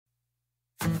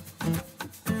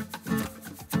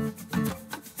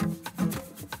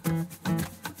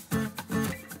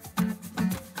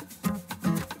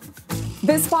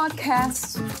This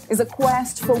podcast is a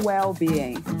quest for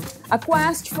well-being, a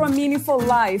quest for a meaningful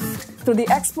life through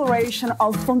the exploration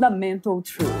of fundamental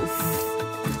truth.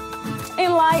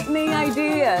 Enlightening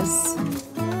ideas,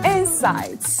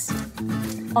 insights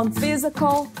on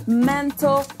physical,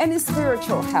 mental, and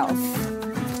spiritual health.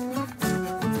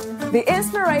 The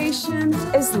inspiration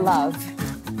is love.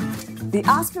 The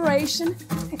aspiration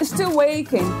is to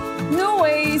awaken new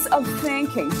ways of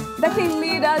thinking that can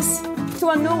lead us to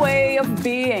a new way of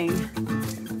being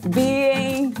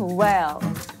well.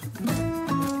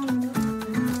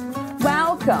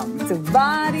 Welcome to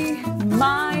Body,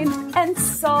 Mind, and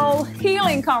Soul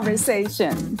Healing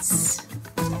Conversations.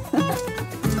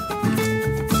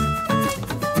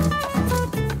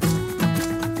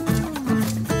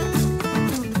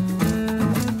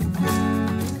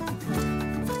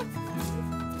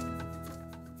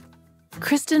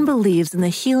 Kristin believes in the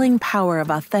healing power of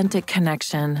authentic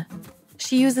connection.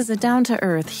 She uses a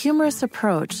down-to-earth, humorous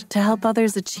approach to help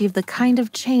others achieve the kind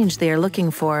of change they are looking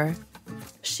for.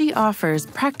 She offers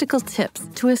practical tips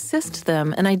to assist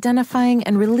them in identifying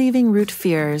and relieving root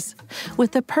fears,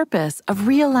 with the purpose of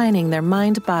realigning their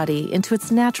mind-body into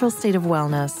its natural state of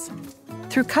wellness.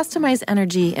 Through customized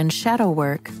energy and shadow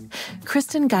work,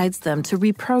 Kristin guides them to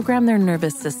reprogram their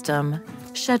nervous system,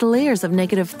 shed layers of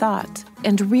negative thought,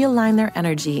 and realign their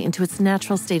energy into its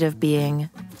natural state of being.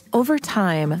 Over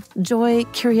time, joy,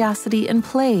 curiosity, and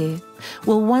play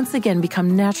will once again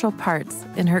become natural parts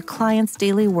in her clients'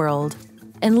 daily world,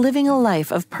 and living a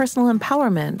life of personal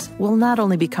empowerment will not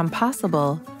only become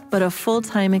possible, but a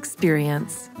full-time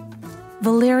experience.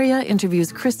 Valeria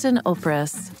interviews Kristin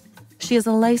Opris. She is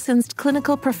a licensed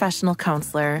clinical professional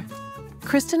counselor.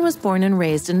 Kristin was born and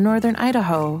raised in North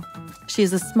Idaho. She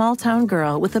is a small-town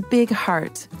girl with a big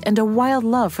heart and a wild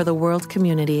love for the world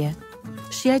community.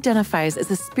 She identifies as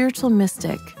a spiritual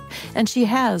mystic, and she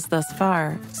has, thus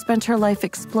far, spent her life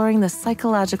exploring the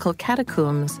psychological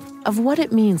catacombs of what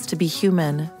it means to be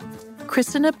human.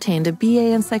 Kristin obtained a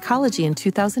BA in psychology in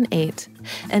 2008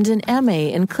 and an MA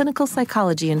in clinical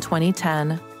psychology in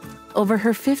 2010. Over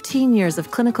her 15 years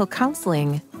of clinical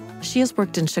counseling, she has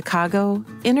worked in Chicago,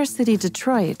 inner-city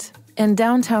Detroit, and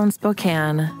downtown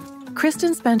Spokane.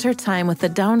 Kristin spent her time with the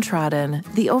downtrodden,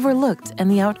 the overlooked,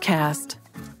 and the outcast,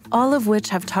 all of which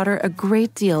have taught her a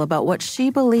great deal about what she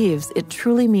believes it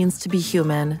truly means to be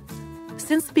human.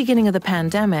 Since the beginning of the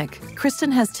pandemic,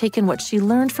 Kristin has taken what she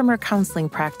learned from her counseling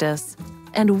practice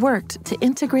and worked to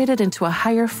integrate it into a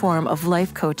higher form of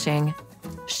life coaching.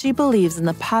 She believes in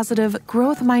the positive,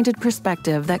 growth-minded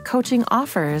perspective that coaching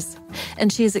offers,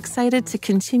 and she is excited to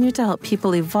continue to help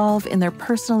people evolve in their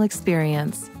personal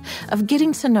experience of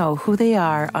getting to know who they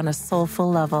are on a soulful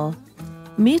level.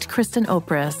 Meet Kristin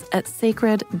Opris at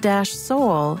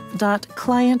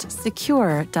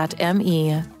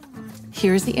sacred-soul.clientsecure.me.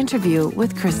 Here's the interview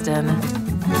with Kristin.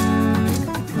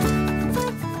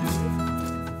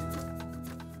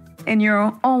 In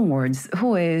your own words,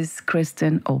 who is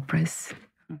Kristin Opris?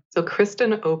 So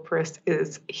Kristin Opris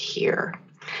is here.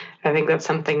 I think that's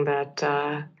something that,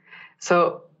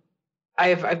 so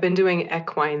I've been doing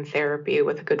equine therapy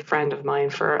with a good friend of mine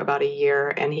for about a year,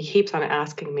 and he keeps on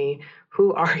asking me,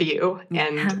 who are you?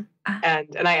 And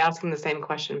I ask him the same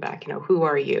question back, who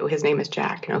are you? His name is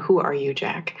Jack, who are you,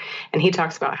 Jack? And he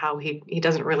talks about how he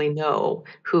doesn't really know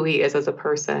who he is as a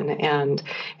person.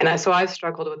 So I've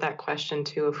struggled with that question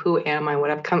too, of who am I?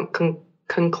 What I've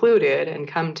concluded and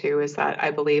come to is that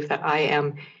I believe that I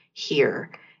am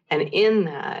here. And in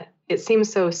that, it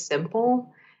seems so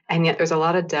simple, and yet there's a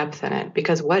lot of depth in it,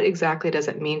 because what exactly does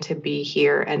it mean to be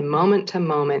here? And moment to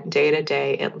moment, day to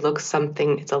day, it's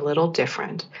a little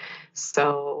different.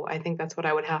 So I think that's what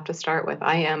I would have to start with.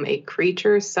 I am a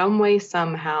creature, some way,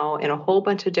 somehow, in a whole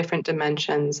bunch of different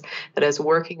dimensions that is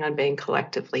working on being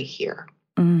collectively here.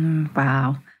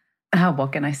 Wow.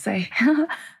 What can I say?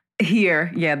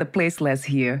 Here, yeah, the placeless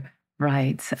here.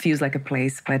 Right. Feels like a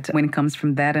place. But when it comes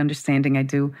from that understanding, I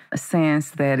do sense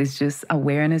that it's just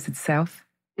awareness itself.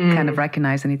 Kind of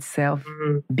recognizing itself,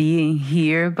 being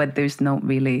here, but there's no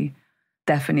really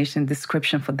definition,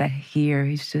 description for that here.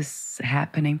 It's just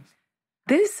happening.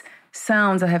 This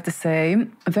sounds, I have to say,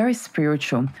 very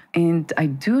spiritual. And I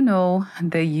do know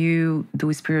that you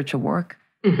do spiritual work.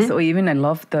 So even I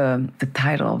love the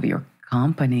title of your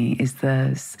company is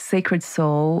the Sacred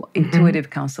Soul Intuitive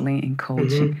Counseling and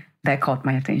Coaching. That caught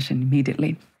my attention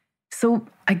immediately. So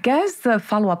I guess the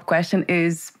follow-up question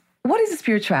is, what is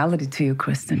spirituality to you,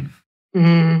 Kristin?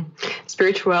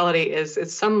 Spirituality is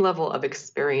some level of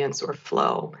experience or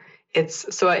flow. It's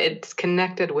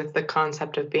connected with the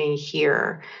concept of being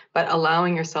here, but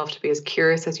allowing yourself to be as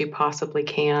curious as you possibly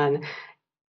can,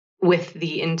 with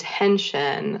the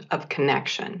intention of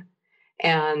connection.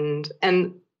 And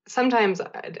sometimes,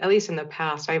 at least in the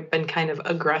past, I've been kind of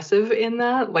aggressive in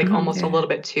that, like almost a little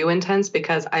bit too intense,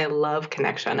 because I love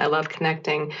connection. I love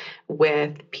connecting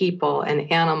with people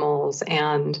and animals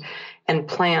and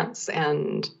plants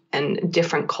and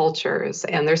different cultures.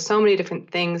 And there's so many different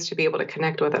things to be able to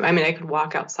connect with them. I mean, I could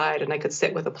walk outside and I could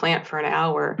sit with a plant for an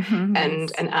hour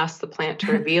and ask the plant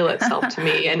to reveal itself to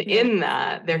me. And in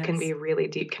that, there can be really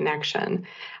deep connection.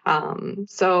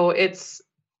 So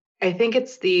I think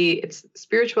it's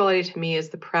spirituality to me is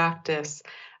the practice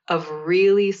of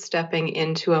really stepping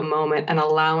into a moment and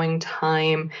allowing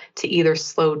time to either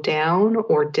slow down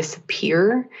or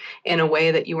disappear in a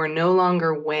way that you are no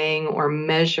longer weighing or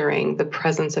measuring the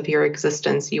presence of your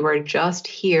existence. You are just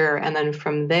here. And then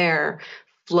from there,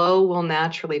 flow will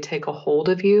naturally take a hold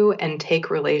of you and take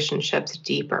relationships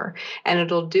deeper. And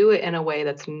it'll do it in a way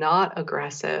that's not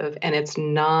aggressive, and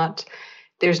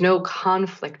there's no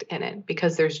conflict in it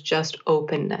because there's just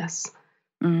openness.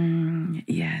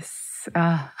 Yes.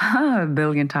 A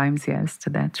billion times yes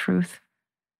to that truth.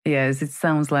 Yes, it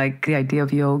sounds like the idea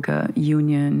of yoga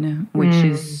union, which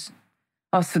is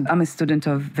also, I'm a student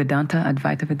of Vedanta,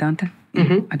 Advaita Vedanta.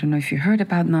 I don't know if you heard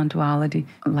about non-duality.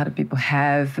 A lot of people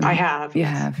have. I have. You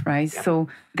have, right? Yeah. So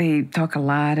they talk a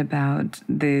lot about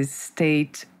this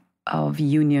state of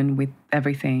union with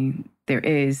everything there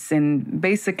is. And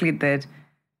basically that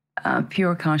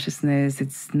pure consciousness,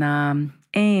 it's not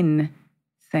in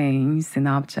things and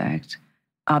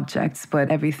objects,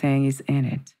 but everything is in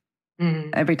it.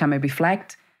 Every time I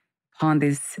reflect upon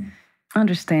this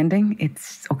understanding,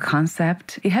 it's a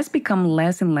concept, it has become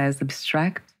less and less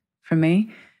abstract for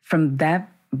me from that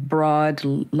broad,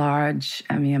 large,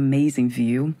 amazing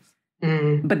view.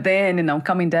 But then,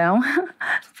 coming down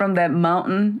from that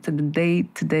mountain to the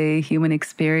day-to-day human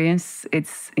experience,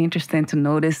 it's interesting to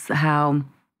notice how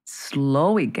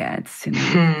slow it gets,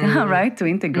 right? To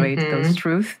integrate those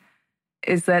truths.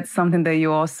 Is that something that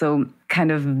you also kind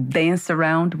of dance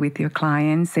around with your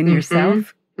clients and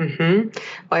yourself? Well,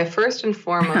 I first and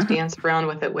foremost dance around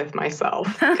with it with myself,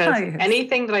 because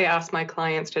anything that I ask my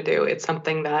clients to do, it's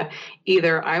something that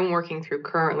either I'm working through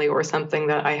currently or something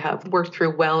that I have worked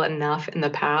through well enough in the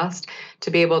past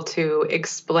to be able to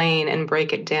explain and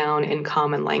break it down in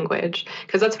common language.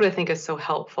 Because that's what I think is so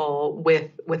helpful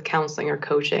with counseling or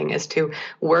coaching, is to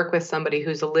work with somebody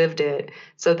who's lived it,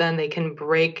 so then they can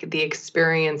break the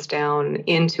experience down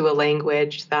into a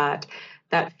language that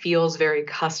feels very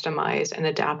customized and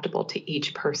adaptable to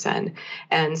each person.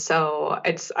 And so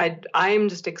I'm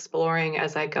just exploring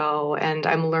as I go, and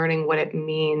I'm learning what it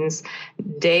means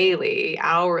daily,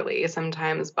 hourly,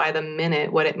 sometimes by the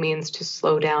minute, what it means to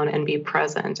slow down and be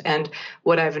present. And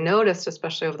what I've noticed,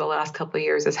 especially over the last couple of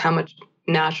years, is how much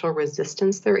natural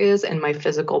resistance there is in my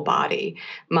physical body.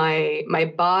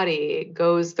 My body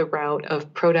goes the route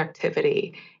of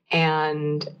productivity,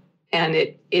 and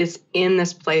it is in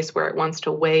this place where it wants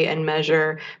to weigh and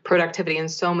measure productivity in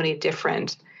so many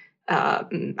different, so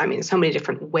many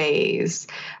different ways.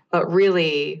 But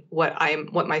really, what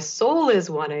my soul is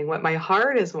wanting, what my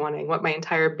heart is wanting, what my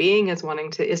entire being is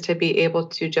wanting is to be able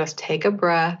to just take a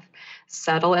breath,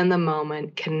 settle in the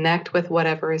moment, connect with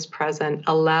whatever is present,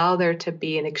 allow there to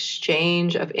be an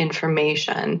exchange of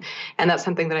information. And that's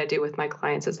something that I do with my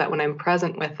clients, is that when I'm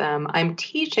present with them, I'm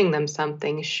teaching them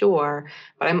something, sure,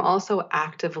 but I'm also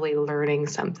actively learning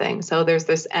something. So there's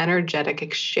this energetic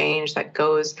exchange that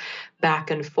goes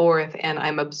back and forth, and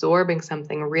I'm absorbing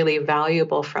something really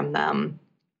valuable from them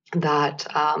that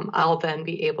I'll then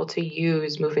be able to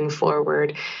use moving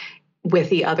forward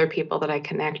with the other people that I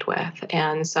connect with.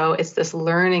 And so it's this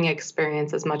learning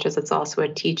experience as much as it's also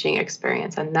a teaching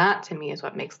experience. And that to me is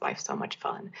what makes life so much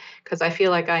fun, because I feel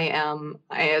like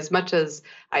as much as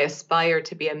I aspire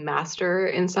to be a master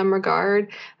in some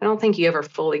regard, I don't think you ever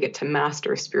fully get to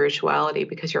master spirituality,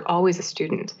 because you're always a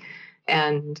student.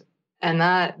 And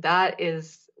that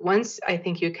is, once I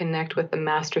think you connect with the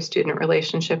master-student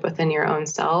relationship within your own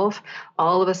self,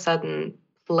 all of a sudden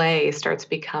play starts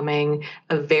becoming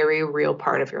a very real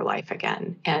part of your life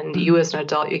again. And you as an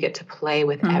adult, you get to play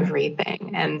with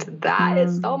everything. And that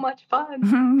is so much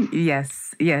fun.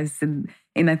 Yes. And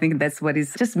I think that's what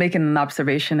is, just making an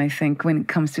observation, I think, when it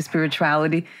comes to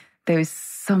spirituality, there's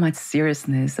so much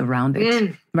seriousness around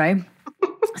it, right?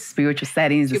 Spiritual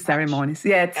settings, the ceremonies.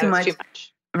 Yeah, too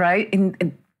much. Right?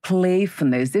 And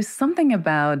playfulness. There's something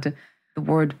about the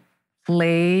word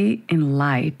play and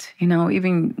light.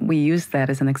 Even we use that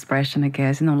as an expression, I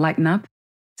guess, lighten up.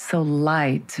 So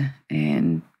light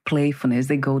and playfulness,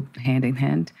 they go hand in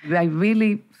hand. I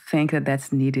really think that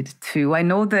that's needed too. I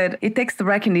know that it takes the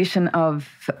recognition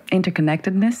of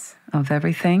interconnectedness of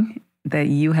everything that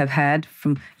you have had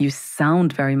from, you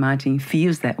sound very much and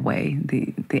feels that way,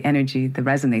 the energy that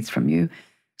resonates from you.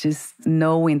 Just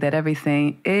knowing that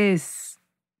everything is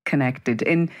connected.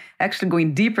 And actually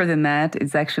going deeper than that,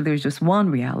 it's actually there's just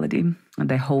one reality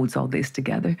that holds all this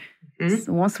together. Mm-hmm.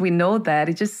 So once we know that,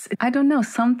 it just, I don't know,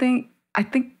 something, I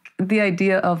think the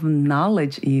idea of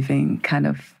knowledge even kind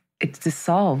of, it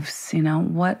dissolves, you know,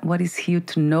 what is here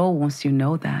to know once you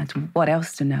know that? What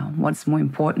else to know? What's more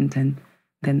important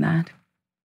than that?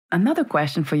 Another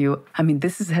question for you, I mean,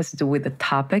 has to do with the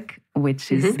topic,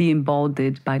 which is being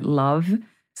emboldened by love.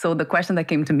 So the question that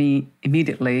came to me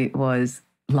immediately was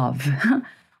love.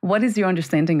 What is your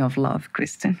understanding of love,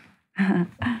 Kristin?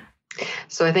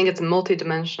 So I think it's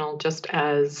multidimensional, just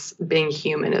as being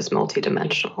human is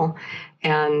multidimensional.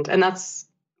 And that's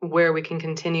where we can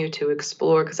continue to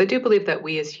explore, because I do believe that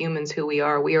we as humans, who we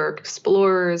are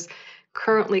explorers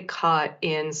currently caught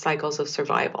in cycles of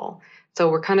survival. So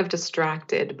we're kind of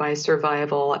distracted by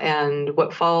survival, and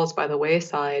what falls by the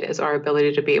wayside is our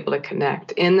ability to be able to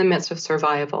connect. In the midst of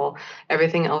survival,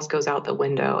 everything else goes out the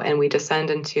window, and we descend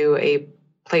into a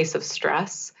place of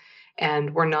stress,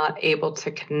 and we're not able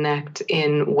to connect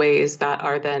in ways that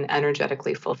are then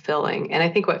energetically fulfilling. And I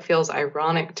think what feels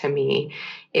ironic to me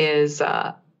is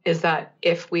that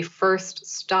if we first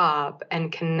stop and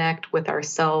connect with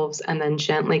ourselves and then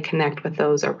gently connect with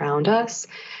those around us,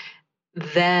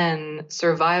 then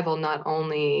survival not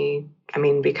only,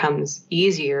 becomes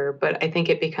easier, but I think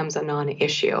it becomes a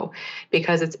non-issue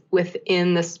because it's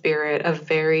within the spirit of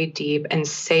very deep and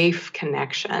safe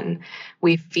connection.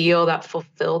 We feel that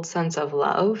fulfilled sense of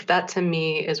love. That to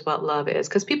me is what love is,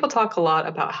 because people talk a lot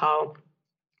about how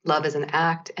love is an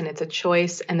act and it's a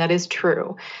choice, and that is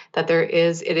true, that it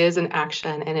is an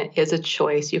action and it is a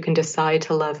choice. You can decide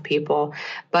to love people,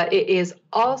 but it is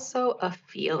also a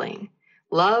feeling.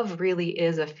 Love really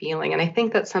is a feeling. And I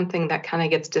think that's something that kind of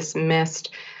gets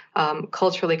dismissed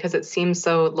culturally because it seems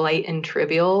so light and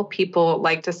trivial. People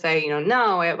like to say,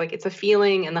 no, it's a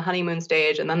feeling in the honeymoon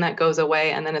stage, and then that goes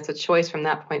away, and then it's a choice from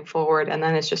that point forward, and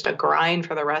then it's just a grind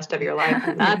for the rest of your life,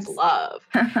 and that's love.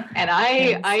 And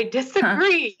I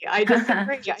disagree. I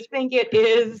think it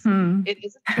is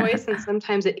a choice, and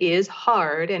sometimes it is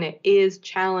hard and it is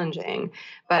challenging.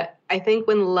 But I think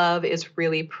when love is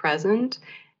really present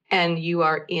and you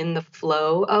are in the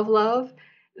flow of love,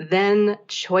 then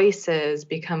choices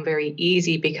become very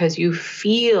easy because you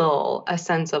feel a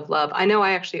sense of love. I know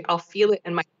I'll feel it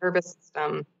in my nervous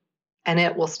system, and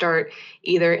it will start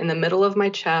either in the middle of my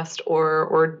chest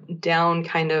or down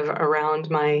kind of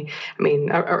around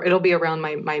or it'll be around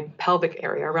my pelvic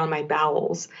area, around my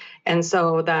bowels. And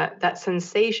so that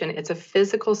sensation, it's a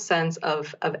physical sense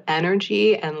of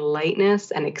energy and lightness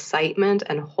and excitement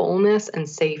and wholeness and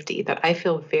safety that I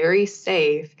feel very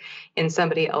safe in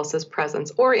somebody else's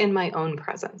presence or in my own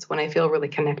presence when I feel really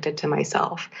connected to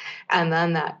myself. And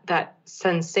then that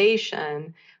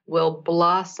sensation will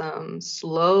blossom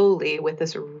slowly with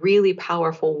this really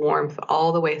powerful warmth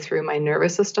all the way through my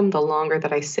nervous system the longer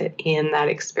that I sit in that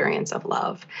experience of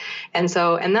love. And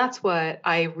that's what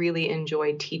I really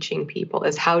enjoy teaching people,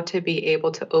 is how to be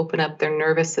able to open up their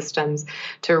nervous systems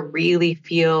to really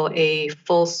feel a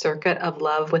full circuit of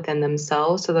love within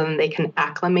themselves, so then they can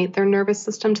acclimate their nervous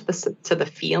system to the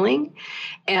feeling.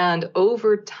 And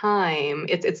over time,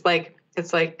 it's like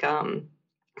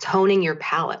honing your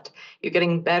palate. You're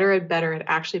getting better and better at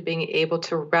actually being able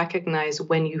to recognize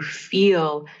when you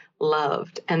feel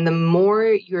loved. And the more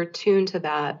you're tuned to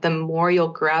that, the more you'll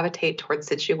gravitate towards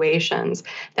situations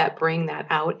that bring that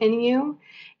out in you.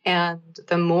 And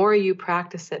the more you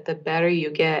practice it, the better you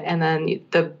get. And then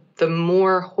the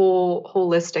more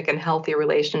holistic and healthy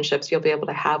relationships you'll be able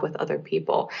to have with other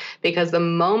people. Because the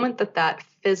moment that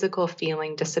physical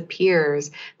feeling disappears,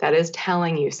 that is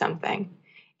telling you something.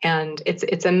 And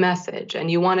it's a message, and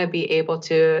you want to be able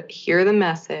to hear the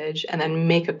message and then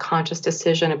make a conscious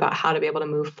decision about how to be able to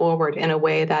move forward in a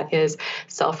way that is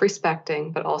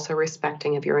self-respecting, but also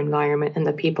respecting of your environment and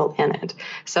the people in it.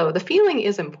 So the feeling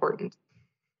is important.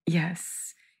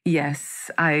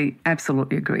 Yes, I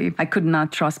absolutely agree. I could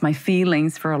not trust my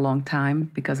feelings for a long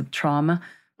time because of trauma,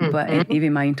 but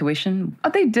even my intuition. Are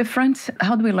they different?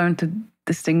 How do we learn to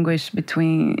distinguish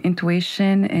between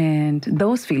intuition and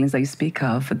those feelings that you speak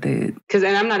of? And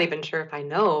I'm not even sure if I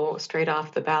know straight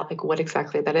off the bat, what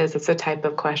exactly that is. It's a type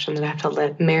of question that I have to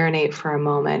let marinate for a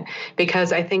moment,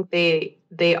 because I think they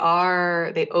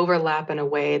overlap in a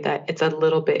way that it's a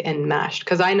little bit enmeshed.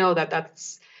 Because I know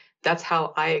that's that's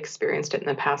how I experienced it in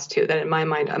the past too, that in my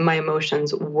mind, my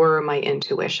emotions were my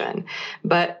intuition.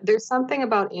 But there's something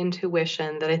about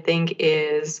intuition that I think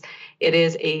it's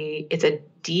a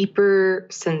deeper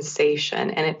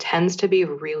sensation, and it tends to be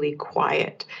really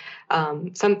quiet.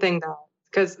 Something that,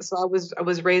 because I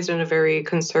was raised in a very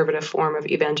conservative form of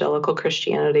evangelical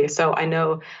Christianity, so I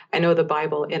know the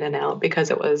Bible in and out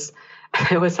because it was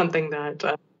it was something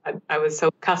that I was so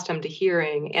accustomed to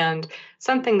hearing. And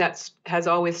something that has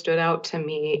always stood out to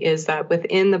me is that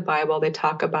within the Bible, they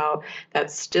talk about that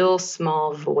still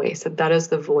small voice, that is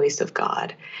the voice of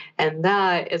God. And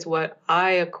that is what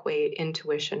I equate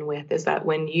intuition with, is that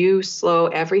when you slow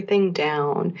everything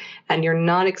down and you're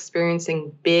not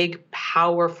experiencing big,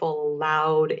 powerful,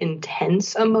 loud,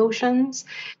 intense emotions,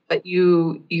 but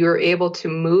you're able to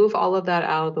move all of that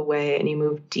out of the way and you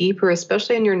move deeper,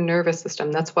 especially in your nervous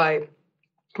system. That's why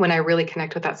when I really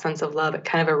connect with that sense of love, it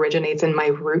kind of originates in my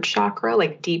root chakra,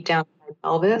 like deep down in my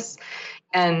pelvis.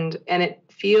 And it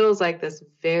feels like this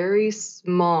very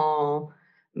small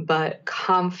but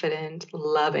confident,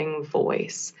 loving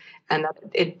voice. And that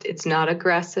it's not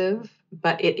aggressive,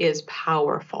 but it is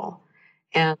powerful.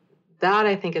 And that,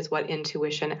 I think, is what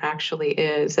intuition actually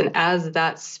is. And as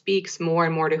that speaks more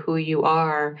and more to who you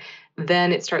are,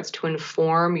 then it starts to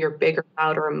inform your bigger,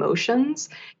 louder emotions.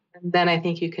 And then I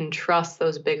think you can trust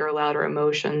those bigger, louder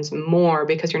emotions more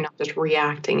because you're not just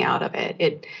reacting out of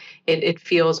it. It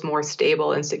feels more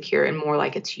stable and secure and more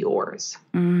like it's yours.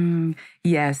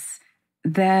 Yes,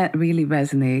 that really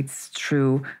resonates.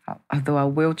 True. Although I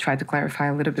will try to clarify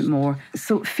a little bit more.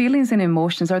 So feelings and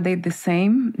emotions, are they the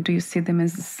same? Do you see them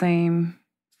as the same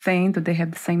thing? Do they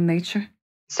have the same nature?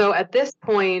 So at this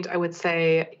point, I would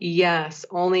say yes,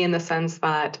 only in the sense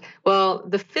that, well,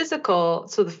 the physical,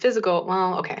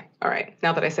 well, okay, all right.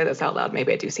 Now that I say this out loud,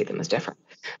 maybe I do see them as different.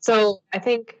 So I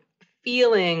think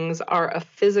feelings are a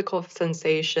physical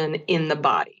sensation in the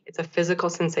body. It's a physical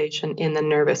sensation in the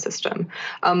nervous system.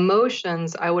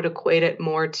 Emotions, I would equate it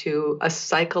more to a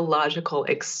psychological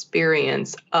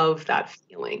experience of that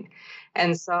feeling.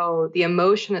 And so the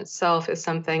emotion itself is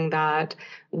something that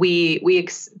we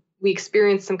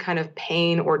experience some kind of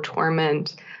pain or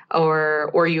torment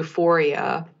or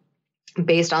euphoria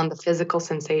based on the physical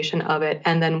sensation of it.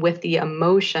 And then with the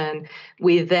emotion,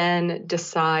 we then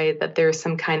decide that there's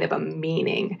some kind of a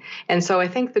meaning. And so I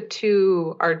think the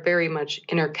two are very much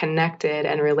interconnected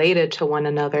and related to one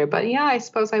another. But yeah, I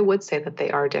suppose I would say that they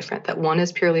are different, that one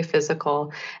is purely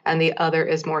physical and the other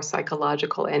is more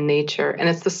psychological in nature. And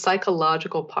it's the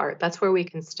psychological part. That's where we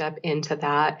can step into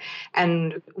that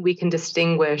and we can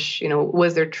distinguish,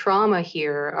 was there trauma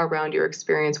here around your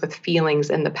experience with feelings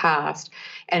in the past?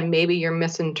 And maybe you're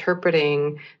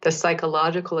misinterpreting the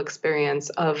psychological experience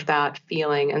of that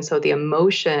feeling. And so the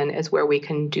emotion is where we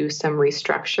can do some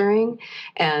restructuring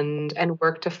and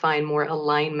work to find more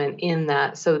alignment in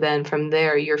that. So then from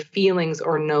there, your feelings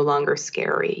are no longer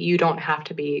scary. You don't have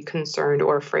to be concerned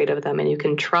or afraid of them, and you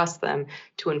can trust them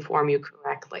to inform you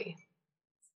correctly.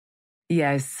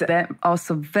 Yes, that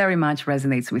also very much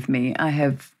resonates with me. I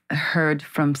have heard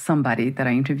from somebody that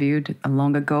I interviewed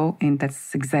long ago, and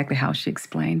that's exactly how she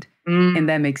explained. And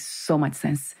that makes so much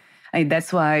sense.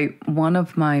 That's why one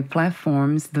of my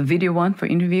platforms, the video one for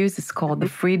interviews, is called The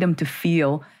Freedom to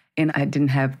Feel. And I didn't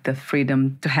have the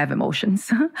freedom to have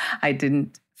emotions. I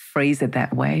didn't phrase it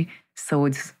that way. So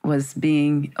it was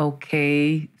being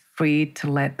okay, free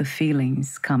to let the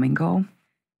feelings come and go.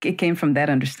 It came from that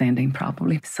understanding,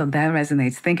 probably. So that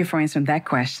resonates. Thank you for answering that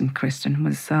question, Kristin. It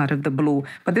was out of the blue.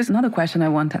 But there's another question I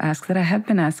want to ask that I have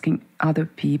been asking other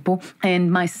people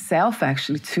and myself,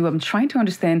 actually, too. I'm trying to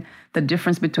understand the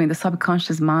difference between the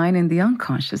subconscious mind and the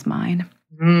unconscious mind.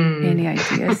 Any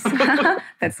ideas?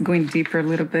 That's going deeper a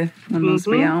little bit on those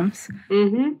realms.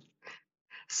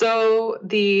 So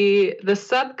the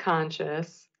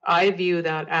subconscious, I view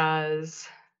that as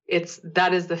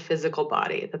that is the physical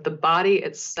body, that the body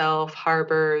itself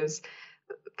harbors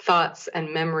thoughts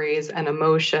and memories and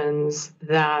emotions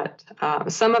that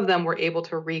some of them we're able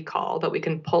to recall, that we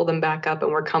can pull them back up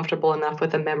and we're comfortable enough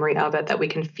with the memory of it, that we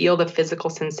can feel the physical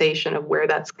sensation of where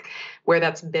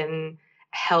that's been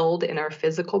held in our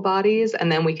physical bodies,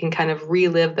 and then we can kind of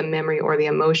relive the memory or the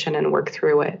emotion and work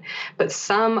through it. But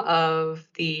some of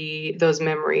those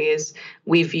memories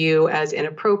we view as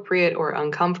inappropriate or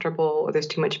uncomfortable, or there's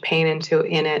too much pain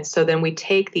in it. So then we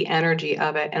take the energy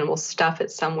of it and we'll stuff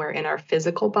it somewhere in our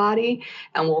physical body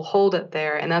and we'll hold it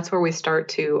there. And that's where we start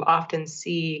to often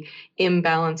see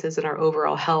imbalances in our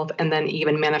overall health and then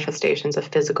even manifestations of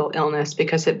physical illness,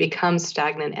 because it becomes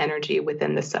stagnant energy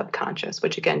within the subconscious,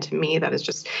 which again, to me, that is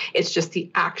it's just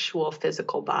the actual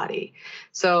physical body.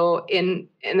 So and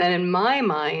then in my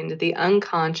mind, the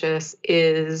unconscious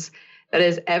is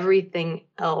everything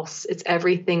else. It's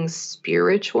everything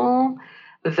spiritual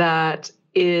that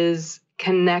is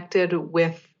connected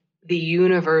with the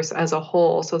universe as a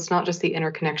whole. So it's not just the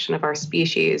interconnection of our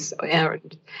species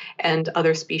and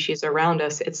other species around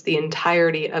us. It's the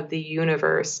entirety of the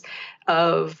universe,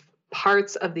 of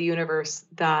parts of the universe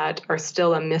that are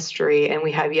still a mystery and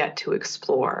we have yet to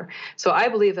explore. So I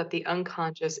believe that the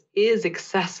unconscious is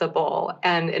accessible.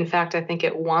 And in fact, I think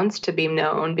it wants to be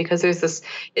known, because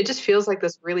it just feels like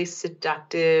this really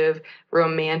seductive,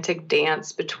 romantic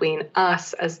dance between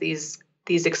us as these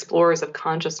explorers of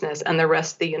consciousness and the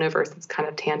rest of the universe. That's kind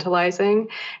of tantalizing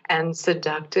and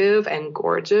seductive and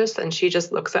gorgeous. And she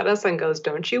just looks at us and goes,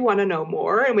 "Don't you want to know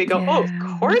more?" And we go, "Oh,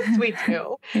 of course we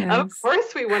do. Yes. Of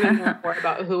course we want to know more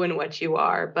about who and what you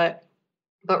are." But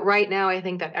right now, I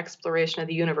think that exploration of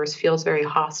the universe feels very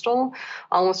hostile,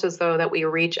 almost as though that we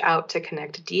reach out to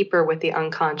connect deeper with the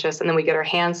unconscious, and then we get our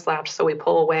hands slapped, so we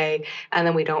pull away, and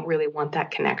then we don't really want that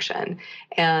connection.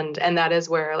 And that is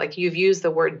where, like, you've used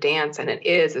the word dance, and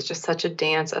it's just such a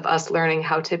dance of us learning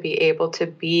how to be able to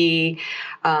be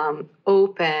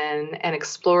open and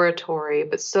exploratory,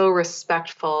 but so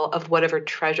respectful of whatever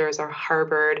treasures are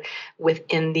harbored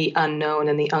within the unknown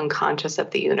and the unconscious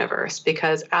of the universe.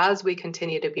 Because as we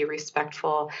continue to be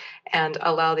respectful and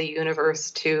allow the universe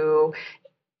to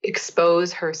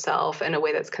expose herself in a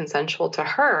way that's consensual to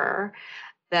her,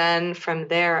 then from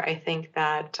there, I think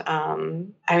that,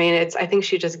 I think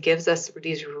she just gives us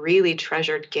these really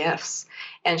treasured gifts,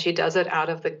 and she does it out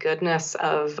of the goodness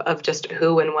of just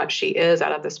who and what she is,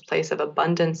 out of this place of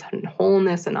abundance and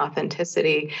wholeness and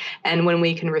authenticity. And when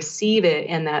we can receive it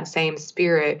in that same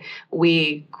spirit,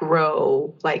 we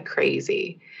grow like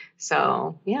crazy.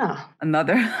 So, yeah.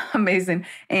 Another amazing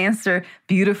answer,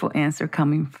 beautiful answer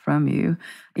coming from you.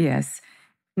 Yes,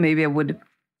 maybe I would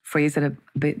phrase it a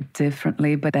bit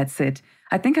differently, but that's it.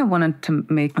 I think I wanted to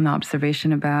make an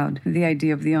observation about the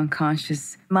idea of the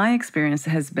unconscious. My experience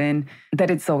has been that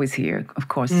it's always here. Of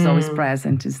course, it's always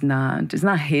present. It's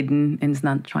not hidden, and it's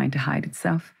not trying to hide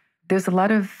itself. There's a lot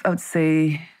of, I would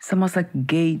say, it's almost like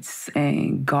gates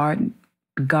and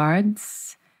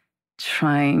guards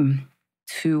trying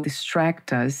to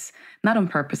distract us, not on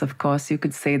purpose, of course. You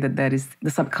could say that is the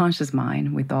subconscious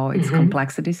mind with all its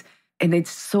complexities. And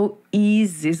it's so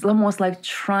easy. It's almost like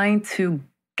trying to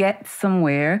get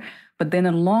somewhere, but then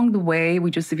along the way,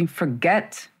 we just even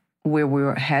forget where we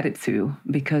were headed to,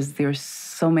 because there's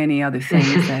so many other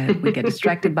things that we get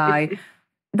distracted by.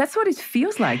 That's what it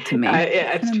feels like to me.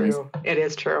 It's true. It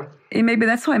is true. And maybe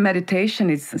that's why meditation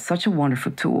is such a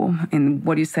wonderful tool. And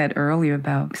what you said earlier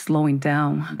about slowing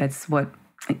down, that's what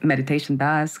meditation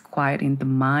does, quieting the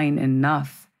mind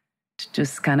enough to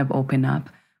just kind of open up.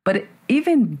 But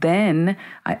even then,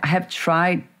 I have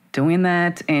tried doing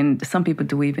that. And some people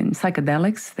do even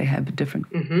psychedelics. They have different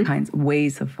kinds,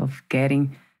 ways of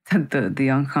getting to the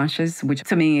unconscious, which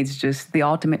to me is just the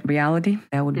ultimate reality.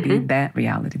 That would be that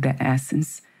reality, that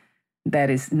essence. That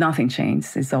is, nothing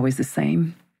changes. It's always the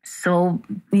same. So,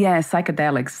 yeah,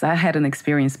 psychedelics. I had an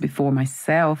experience before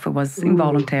myself. It was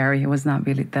involuntary. It was not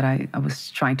really that I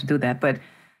was trying to do that. But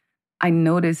I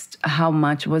noticed how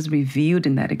much was revealed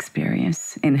in that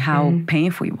experience and how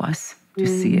painful it was to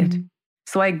see it.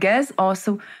 So I guess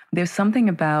also there's something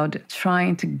about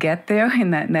trying to get there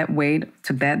in that way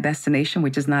to that destination,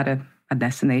 which is not a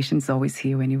destination. It's always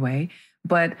here anyway.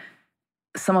 But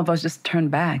some of us just turn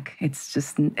back. It's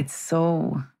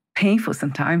so painful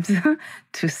sometimes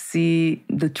to see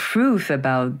the truth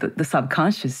about the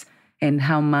subconscious and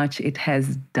how much it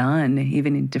has done,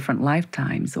 even in different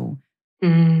lifetimes, or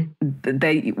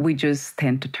we just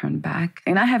tend to turn back.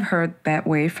 And I have heard that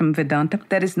way from Vedanta,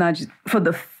 that is not just for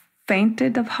the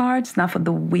fainted of hearts, not for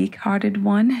the weak-hearted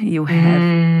one. You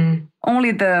have only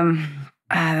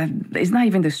it's not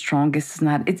even the strongest.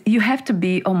 You have to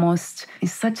be almost in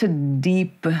such a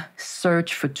deep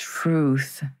search for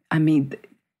truth. I mean,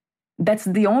 that's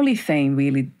the only thing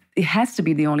really. It has to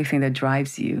be the only thing that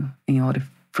drives you in order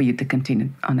for you to continue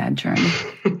on that journey.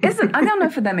 I don't know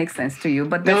if that makes sense to you,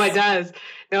 but no, it does.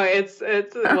 No, it's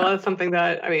something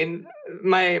that, I mean,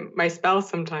 my spouse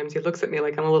sometimes, he looks at me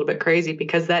like I'm a little bit crazy,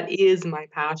 because that is my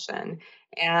passion,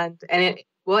 and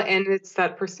it's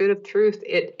that pursuit of truth.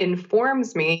 It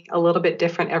informs me a little bit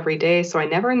different every day, so I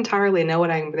never entirely know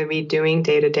what I'm going to be doing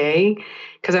day to day,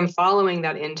 because I'm following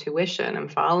that intuition. I'm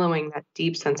following that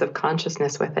deep sense of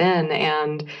consciousness within,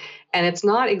 and it's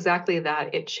not exactly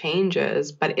that it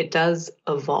changes, but it does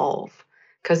evolve.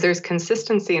 because there's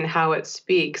consistency in how it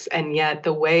speaks, and yet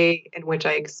the way in which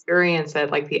I experience it,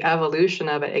 like the evolution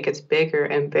of it, it gets bigger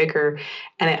and bigger,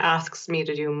 and it asks me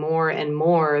to do more and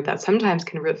more that sometimes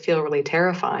can feel really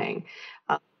terrifying,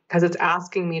 because it's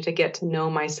asking me to get to know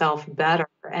myself better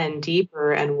and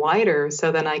deeper and wider,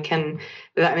 so then I can,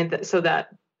 so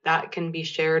that can be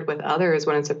shared with others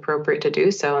when it's appropriate to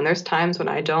do so. And there's times when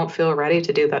I don't feel ready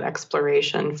to do that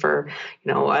exploration for,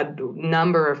 a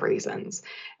number of reasons.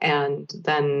 And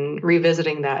then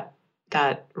revisiting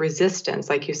that resistance,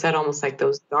 like you said, almost like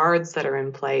those guards that are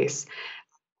in place,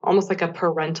 almost like a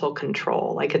parental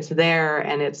control, like it's there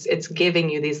and it's giving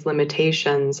you these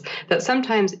limitations that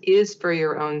sometimes is for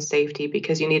your own safety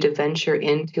because you need to venture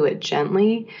into it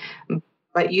gently,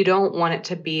 but you don't want it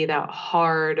to be that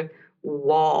hard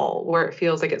wall where it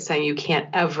feels like it's saying you can't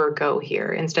ever go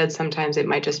here. Instead, sometimes it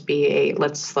might just be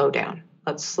let's slow down.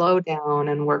 Let's slow down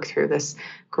and work through this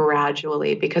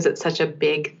gradually, because it's such a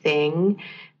big thing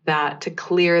that to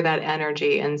clear that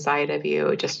energy inside of you,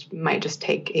 it might just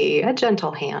take a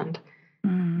gentle hand.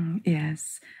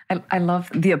 Yes. I love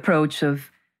the approach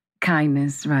of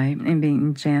kindness, right? And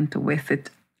being gentle with it.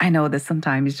 I know that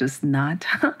sometimes it's just not,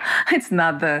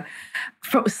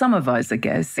 for some of us, I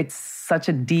guess, it's such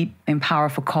a deep and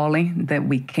powerful calling that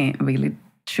we can't really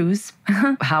choose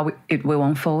how it will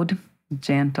unfold,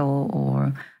 gentle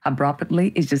or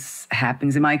abruptly. It just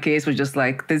happens. In my case, it was just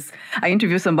like this. I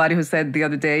interviewed somebody who said the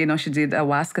other day, she did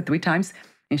ayahuasca 3 times,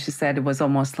 and she said it was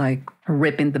almost like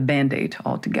ripping the Band-Aid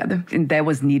altogether. And that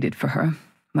was needed for her.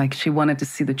 Like she wanted to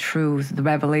see the truth, the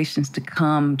revelations to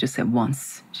come just at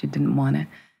once. She didn't want it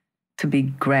to be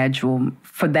gradual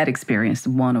for that experience,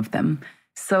 one of them.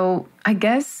 So I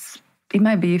guess it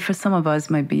might be, for some of us,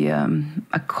 might be a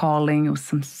calling or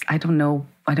some, I don't know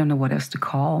what else to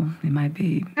call. It might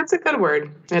be. That's a good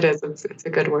word. It is. It's a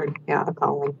good word. Yeah, a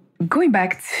calling. Going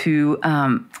back to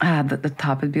the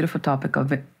topic, beautiful topic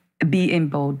of it, be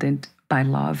emboldened by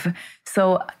love.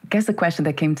 So I guess the question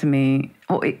that came to me,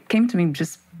 it came to me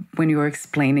just when you were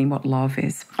explaining what love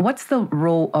is. What's the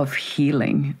role of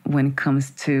healing when it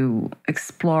comes to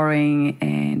exploring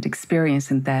and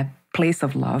experiencing that place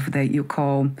of love that you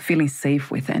call feeling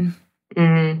safe within?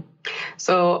 Mm-hmm.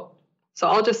 So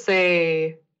I'll just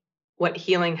say what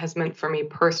healing has meant for me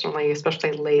personally,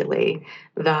 especially lately,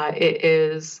 that it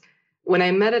is when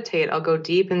I meditate, I'll go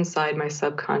deep inside my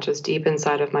subconscious, deep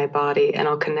inside of my body, and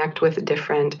I'll connect with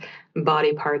different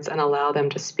body parts and allow them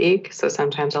to speak. So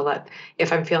sometimes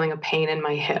if I'm feeling a pain in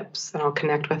my hips, then I'll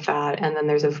connect with that, and then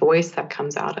there's a voice that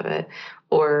comes out of it.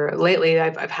 Or lately,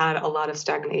 I've had a lot of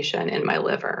stagnation in my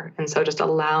liver, and so just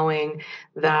allowing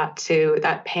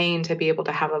that pain to be able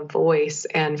to have a voice,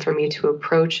 and for me to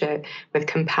approach it with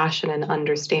compassion and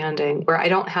understanding, where I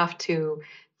don't have to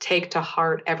take to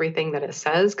heart everything that it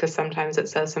says, because sometimes it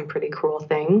says some pretty cruel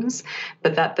things,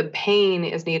 but that the pain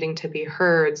is needing to be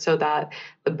heard so that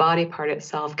the body part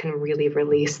itself can really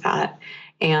release that.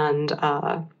 And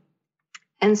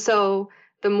so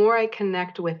the more I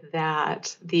connect with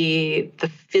that, the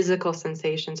physical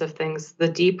sensations of things, the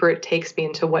deeper it takes me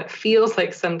into what feels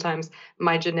like sometimes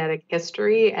my genetic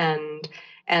history.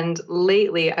 And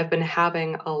lately I've been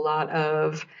having a lot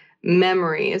of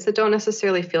memories that don't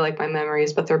necessarily feel like my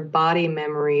memories, but they're body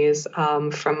memories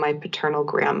from my paternal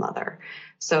grandmother.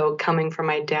 So coming from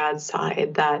my dad's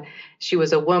side, that she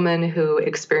was a woman who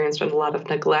experienced a lot of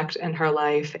neglect in her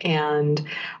life, and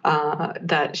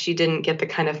that she didn't get the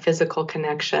kind of physical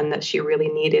connection that she really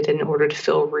needed in order to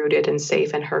feel rooted and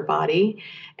safe in her body.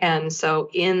 And so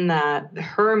in that,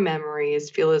 her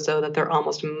memories feel as though that they're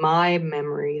almost my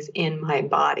memories in my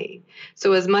body.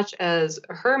 So as much as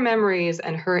her memories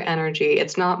and her energy,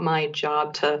 it's not my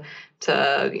job to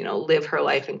live her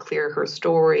life and clear her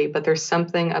story, but there's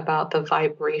something about the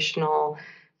vibrational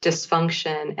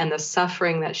dysfunction and the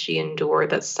suffering that she endured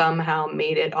that somehow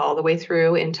made it all the way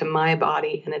through into my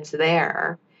body, and it's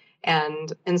there.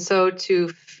 And so to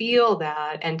feel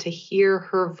that and to hear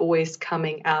her voice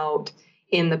coming out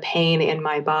in the pain in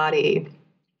my body,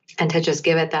 and to just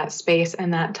give it that space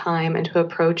and that time, and to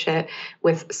approach it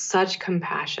with such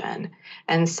compassion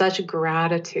and such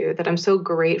gratitude, that I'm so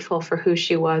grateful for who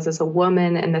she was as a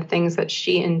woman and the things that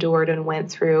she endured and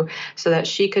went through so that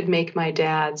she could make my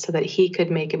dad, so that he could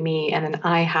make me, and then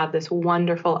I have this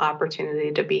wonderful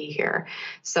opportunity to be here.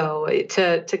 So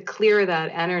to clear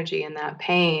that energy and that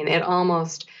pain, it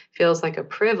almost feels like a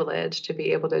privilege to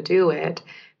be able to do it,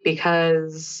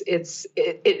 because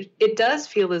it does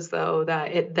feel as though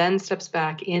that it then steps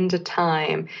back into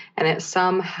time, and it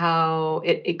somehow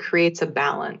it creates a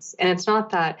balance. And it's not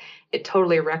that it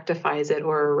totally rectifies it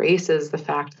or erases the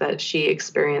fact that she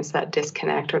experienced that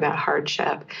disconnect or that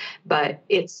hardship, but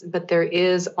there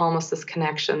is almost this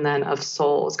connection then of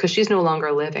souls, because she's no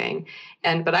longer living.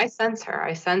 But I sense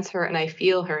her and I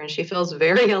feel her, and she feels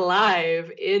very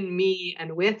alive in me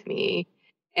and with me.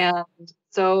 And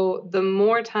so the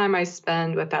more time I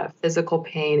spend with that physical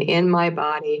pain in my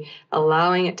body,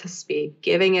 allowing it to speak,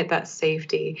 giving it that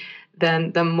safety,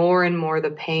 then the more and more the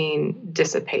pain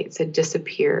dissipates, it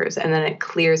disappears, and then it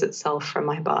clears itself from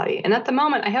my body. And at the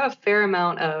moment, I have a fair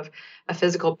amount of a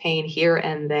physical pain here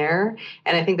and there.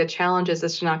 And I think the challenge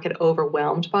is to not get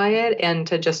overwhelmed by it and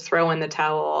to just throw in the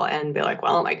towel and be like,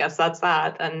 well, I guess that's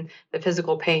that. And the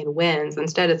physical pain wins.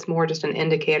 Instead, it's more just an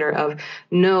indicator of,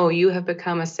 no, you have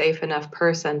become a safe enough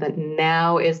person that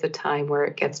now is the time where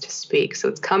it gets to speak. So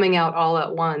it's coming out all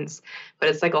at once, but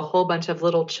it's like a whole bunch of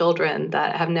little children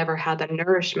that have never had the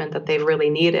nourishment that they've really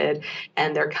needed.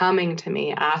 And they're coming to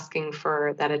me asking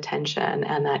for that attention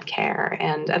and that care.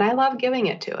 And I love giving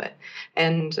it to it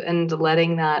and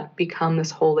letting that become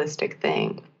this holistic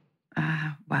thing.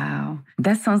 Wow.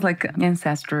 That sounds like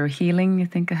ancestral healing, you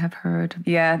think I have heard.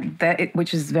 Yeah,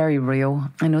 which is very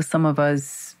real. I know some of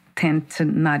us tend to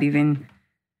not even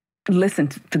listen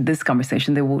to this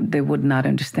conversation. They would not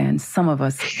understand. Some of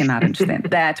us cannot understand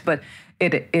that, but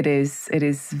it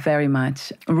is very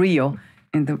much real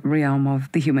in the realm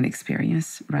of the human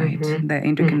experience, right? Mm-hmm. The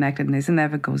interconnectedness, it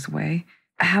never goes away.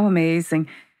 How amazing.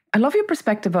 I love your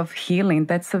perspective of healing.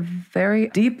 That's a very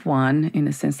deep one in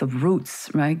a sense of roots,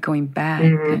 right? Going back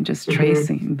and just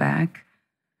tracing back.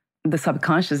 The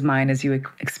subconscious mind, as you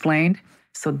explained.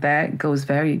 So that goes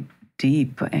very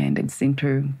deep, and it's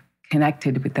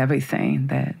interconnected with everything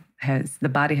that the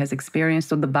body has experienced.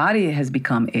 So the body has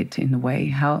become it in a way.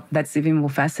 How that's even more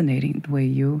fascinating, the way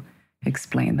you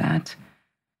explain that.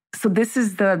 So this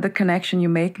is the connection you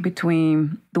make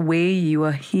between the way you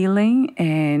are healing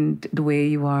and the way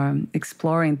you are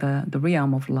exploring the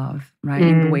realm of love, right?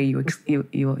 In the way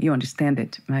you understand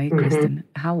it, right, Kristin?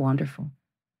 How wonderful.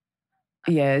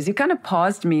 Yes, you kind of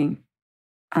paused me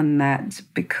on that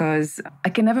because I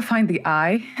can never find the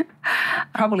I.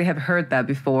 Probably have heard that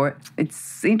before.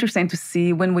 It's interesting to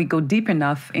see when we go deep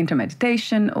enough into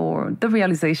meditation or the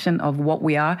realization of what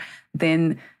we are,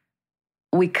 then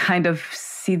we kind of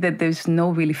see that there's no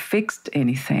really fixed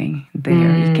anything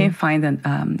there. You can't find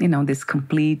this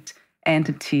complete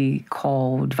entity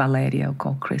called Valeria or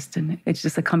called Kristin. It's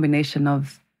just a combination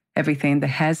of everything that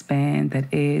has been, that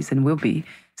is, and will be.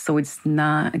 So it's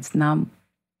not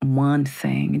one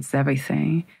thing. It's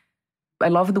everything. I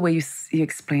love the way you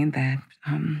explained that.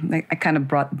 I kind of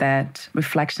brought that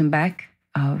reflection back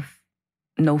of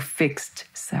no fixed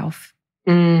self.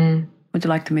 Would you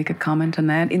like to make a comment on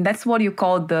that? And that's what you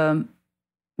call the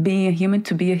being a human,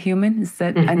 to be a human? Is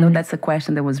that I know that's a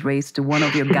question that was raised to one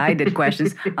of your guided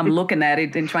questions. I'm looking at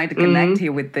it and trying to connect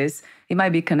here with this. It might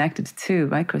be connected too,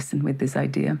 right, Kristin, with this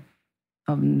idea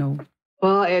of no.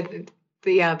 Well,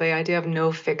 the idea of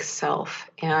no fixed self.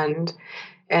 And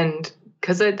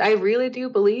because I really do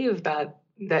believe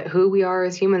that who we are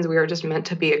as humans, we are just meant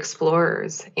to be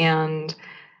explorers. And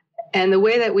the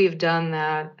way that we've done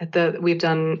that, we've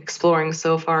done exploring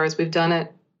so far, is we've done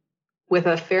it with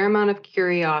a fair amount of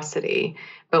curiosity,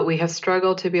 but we have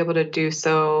struggled to be able to do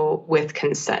so with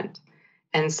consent.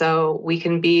 And so we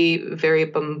can be very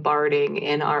bombarding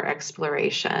in our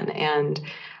exploration. And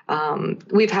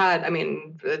we've had,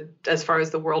 as far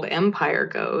as the world empire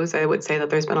goes, I would say that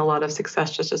there's been a lot of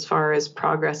success just as far as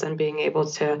progress and being able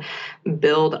to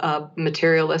build up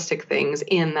materialistic things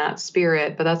in that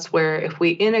spirit. But that's where, if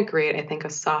we integrate, I think, a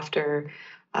softer,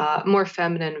 more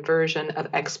feminine version of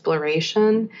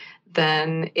exploration,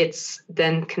 then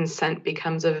consent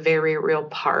becomes a very real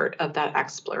part of that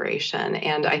exploration.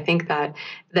 And I think that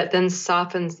then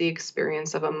softens the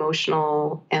experience of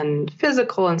emotional and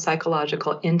physical and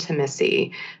psychological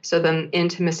intimacy. So then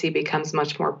intimacy becomes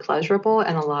much more pleasurable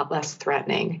and a lot less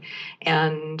threatening.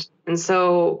 And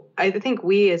so I think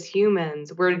we as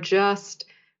humans, we're just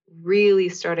really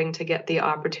starting to get the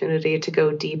opportunity to go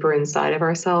deeper inside of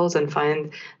ourselves and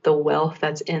find the wealth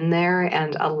that's in there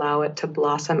and allow it to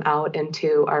blossom out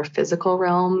into our physical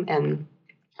realm and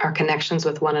our connections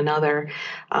with one another.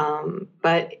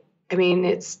 But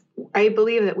I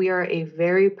believe that we are a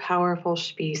very powerful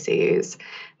species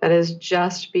that is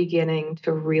just beginning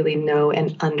to really know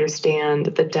and understand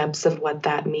the depths of what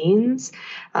that means.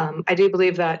 I do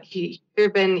believe that there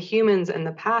have been humans in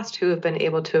the past who have been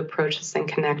able to approach this and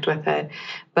connect with it,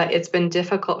 but it's been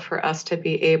difficult for us to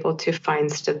be able to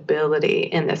find stability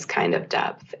in this kind of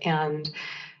depth.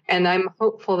 And I'm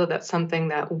hopeful that that's something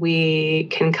that we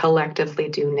can collectively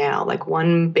do now, like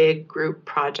one big group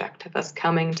project of us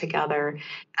coming together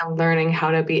and learning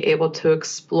how to be able to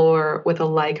explore with a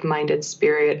like-minded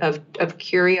spirit of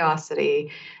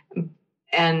curiosity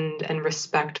and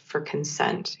respect for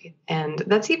consent. And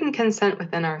that's even consent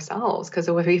within ourselves, because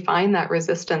if we find that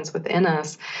resistance within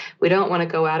us, we don't want to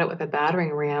go at it with a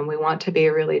battering ram. We want to be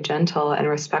really gentle and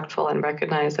respectful and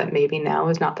recognize that maybe now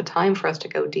is not the time for us to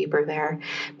go deeper there.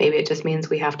 Maybe it just means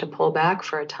we have to pull back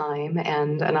for a time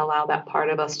and allow that part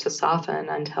of us to soften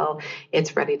until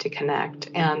it's ready to connect.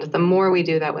 And the more we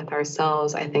do that with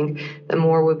ourselves, I think the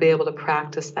more we'll be able to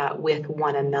practice that with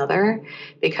one another,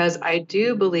 because I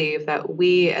do believe that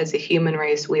we as a human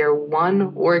race, we are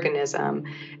one organism.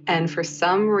 And for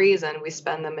some reason, we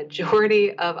spend the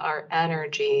majority of our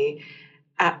energy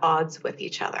at odds with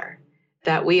each other.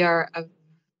 That we're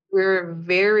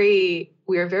very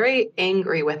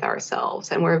angry with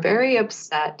ourselves, and we're very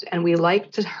upset, and we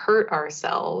like to hurt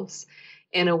ourselves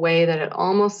in a way that it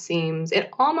almost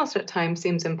at times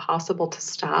seems impossible to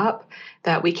stop,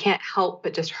 that we can't help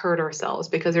but just hurt ourselves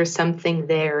because there's something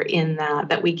there in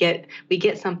that we get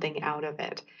something out of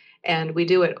it. And we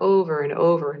do it over and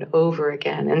over and over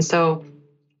again. And so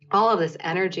all of this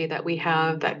energy that we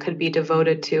have that could be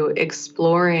devoted to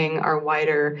exploring our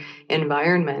wider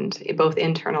environment, both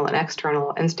internal and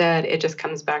external, instead, it just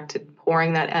comes back to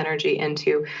pouring that energy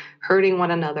into hurting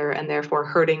one another and therefore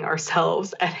hurting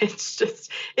ourselves. And it's a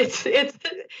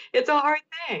hard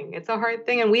thing. It's a hard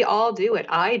thing. And we all do it.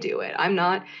 I do it. I'm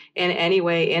not in any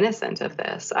way innocent of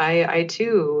this. I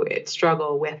too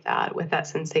struggle with that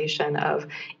sensation of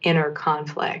inner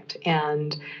conflict.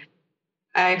 And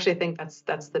I actually think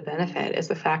that's the benefit, is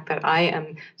the fact that I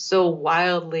am so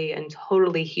wildly and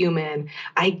totally human.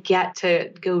 I get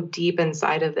to go deep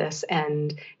inside of this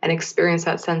and experience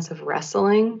that sense of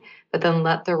wrestling, but then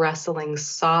let the wrestling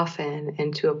soften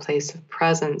into a place of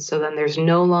presence. So then there's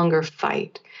no longer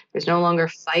fight. There's no longer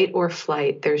fight or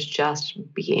flight. There's just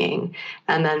being.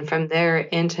 And then from there,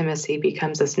 intimacy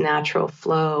becomes this natural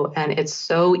flow. And it's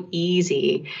so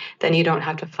easy. Then you don't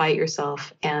have to fight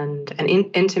yourself. And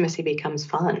intimacy becomes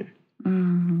fun.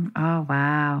 Oh,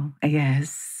 wow.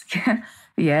 Yes.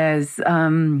 Yes. A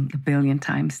billion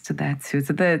times to that, too.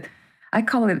 So I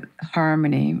call it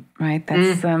harmony, right?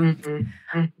 That's,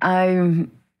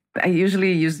 I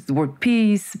usually use the word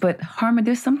peace, but harmony,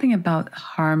 there's something about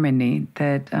harmony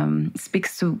that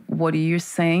speaks to what you're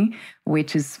saying,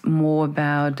 which is more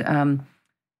about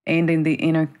ending the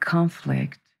inner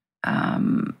conflict,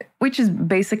 which is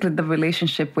basically the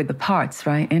relationship with the parts,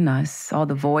 right, in us, all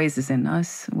the voices in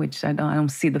us, which I don't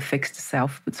see the fixed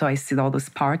self, but so I see all those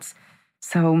parts.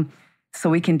 So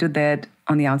we can do that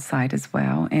on the outside as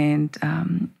well. And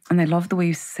I love the way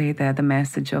you say that, the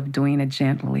message of doing it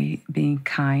gently, being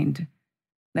kind.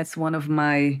 That's one of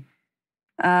my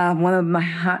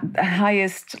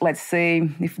highest, let's say,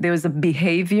 if there's a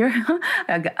behavior,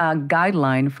 a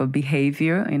guideline for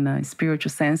behavior in a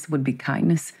spiritual sense would be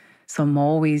kindness. So I'm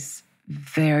always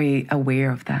very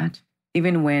aware of that,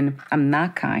 even when I'm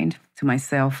not kind to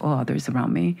myself or others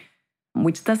around me,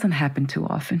 which doesn't happen too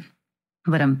often.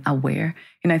 But I'm aware.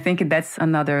 And I think that's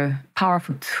another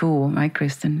powerful tool, right,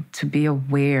 Kristin, to be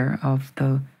aware of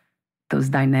those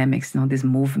dynamics, this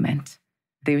movement.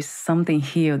 There's something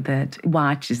here that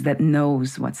watches, that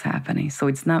knows what's happening. So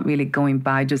it's not really going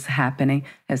by, just happening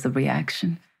as a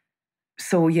reaction.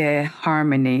 So yeah,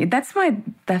 harmony. That's my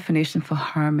definition for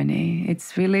harmony.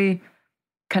 It's really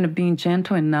kind of being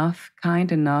gentle enough,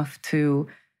 kind enough to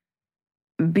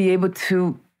be able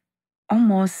to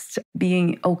almost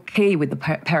being okay with the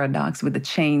paradox, with the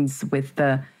chains, with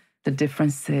the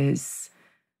differences,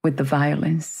 with the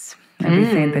violence,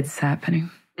 everything that's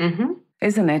happening.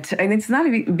 Isn't it? And it's not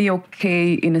be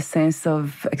okay in a sense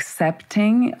of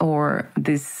accepting or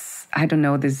this, I don't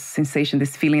know, this sensation,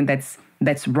 this feeling that's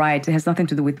right. It has nothing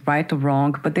to do with right or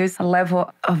wrong, but there's a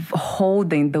level of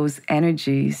holding those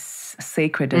energies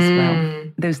sacred as well.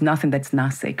 There's nothing that's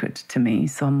not sacred to me.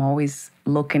 So I'm always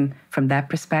looking from that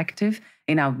perspective.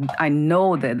 And I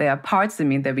know that there are parts of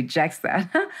me that rejects that,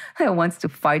 that wants to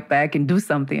fight back and do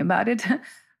something about it.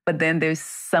 But then there's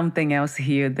something else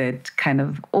here that kind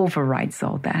of overrides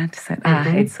all that. Said,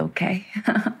 it's okay.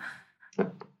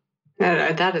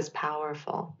 That is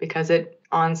powerful, because it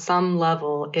on some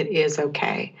level, it is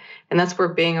okay. And that's where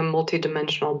being a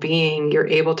multidimensional being, you're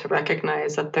able to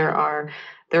recognize that there are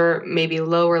maybe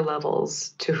lower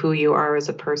levels to who you are as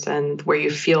a person where you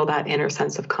feel that inner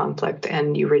sense of conflict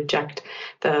and you reject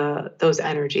those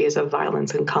energies of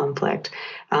violence and conflict.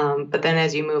 But then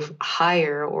as you move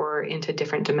higher or into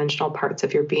different dimensional parts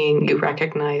of your being, you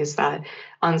recognize that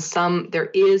there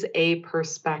is a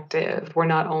perspective where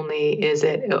not only is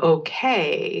it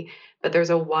okay, but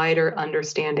there's a wider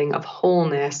understanding of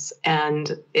wholeness,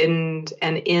 and in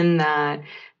that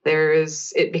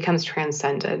it becomes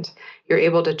transcendent. You're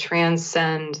able to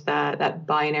transcend that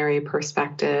binary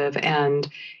perspective, and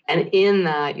in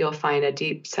that you'll find a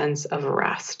deep sense of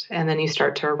rest. And then you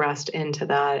start to rest into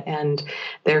that, and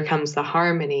there comes the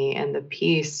harmony and the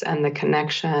peace and the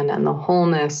connection and the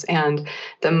wholeness. And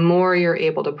the more you're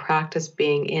able to practice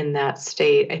being in that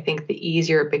state, I think the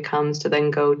easier it becomes to then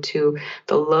go to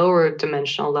the lower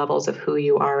dimensional levels of who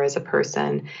you are as a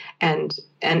person and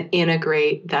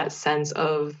integrate that sense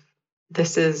of that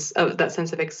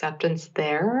sense of acceptance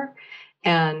there.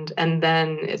 And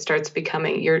then it starts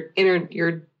becoming your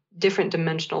different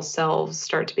dimensional selves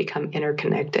start to become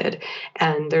interconnected.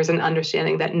 And there's an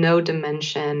understanding that no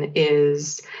dimension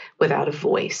is without a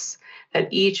voice, that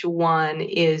each one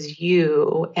is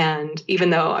you. And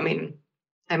even though,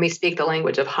 I may speak the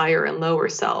language of higher and lower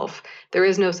self, there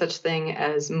is no such thing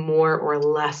as more or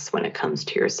less when it comes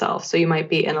to yourself. So you might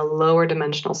be in a lower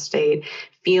dimensional state,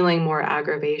 feeling more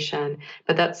aggravation,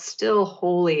 but that's still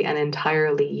wholly and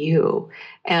entirely you.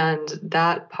 And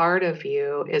that part of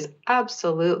you is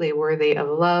absolutely worthy of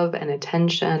love and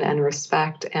attention and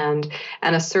respect and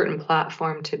a certain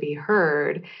platform to be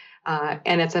heard.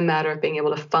 And it's a matter of being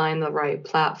able to find the right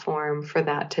platform for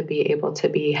that to be able to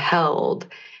be held.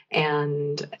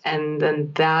 And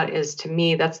then that is, to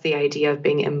me, that's the idea of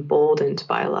being emboldened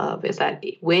by love, is that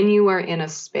when you are in a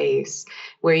space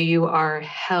where you are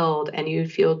held and you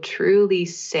feel truly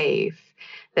safe,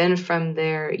 then from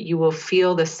there you will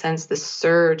feel the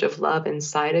surge of love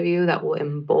inside of you that will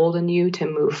embolden you to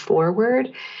move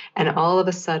forward. And all of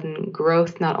a sudden,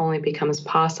 growth not only becomes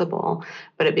possible,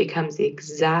 but it becomes the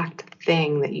exact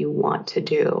thing that you want to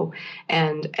do.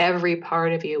 And every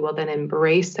part of you will then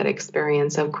embrace that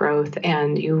experience of growth,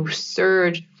 and you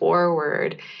surge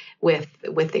forward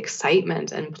with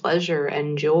excitement and pleasure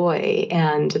and joy.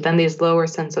 And then these lower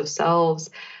sense of selves,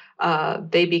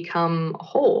 they become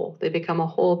whole. They become a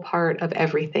whole part of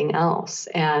everything else.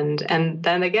 And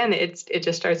then again, it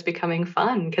just starts becoming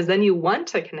fun, because then you want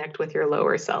to connect with your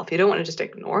lower self. You don't want to just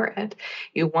ignore it.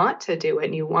 You want to do it,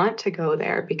 and you want to go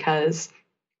there, because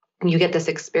you get this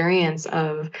experience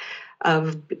of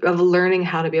learning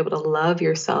how to be able to love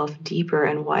yourself deeper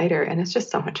and wider. And it's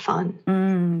just so much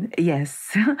fun.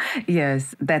 Yes.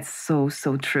 Yes, that's so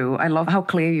true. I love how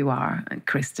clear you are,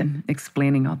 Kristin,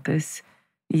 explaining all this.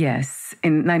 Yes.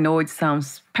 And I know it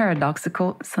sounds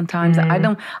paradoxical sometimes.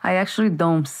 I actually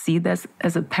don't see this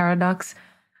as a paradox,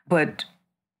 but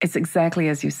it's exactly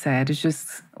as you said. It's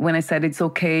just when I said it's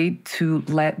okay to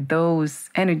let those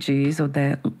energies or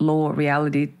that lower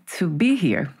reality to be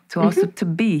here, to also to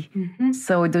be.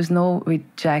 So there's no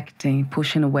rejecting,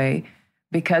 pushing away,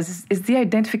 because it's the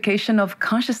identification of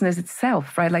consciousness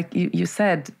itself, right? Like you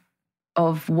said,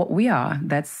 of what we are.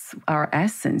 That's our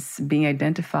essence, being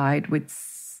identified with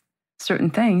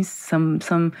certain things. Some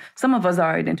of us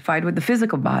are identified with the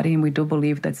physical body, and we do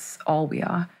believe that's all we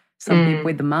are. Some people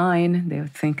with the mind, they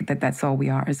think that that's all we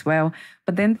are as well.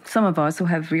 But then some of us who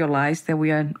have realized that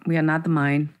we are not the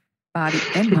mind, body,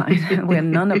 and mind. We are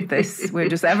none of this. We're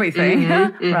just everything,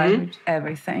 right?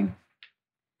 Everything.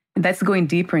 And that's going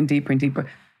deeper and deeper and deeper.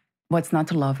 What's not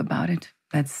to love about it?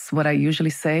 That's what I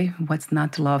usually say. What's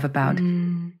not to love about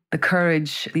the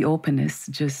courage, the openness,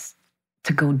 just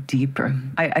to go deeper.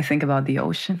 I think about the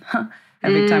ocean.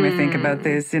 Every time I think about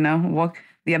this, what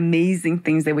the amazing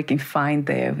things that we can find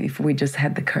there if we just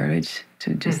had the courage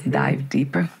to just dive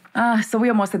deeper. So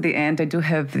we're almost at the end. I do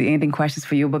have the ending questions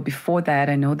for you. But before that,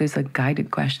 I know there's a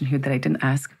guided question here that I didn't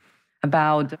ask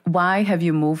about why have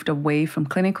you moved away from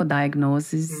clinical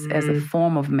diagnosis as a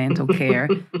form of mental care?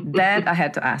 That I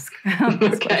had to ask.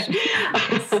 Okay.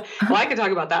 Well, I could talk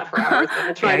about that for hours, but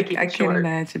I'll try to keep it short. I can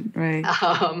imagine, right.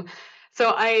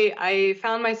 So I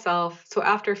found myself,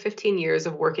 after 15 years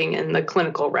of working in the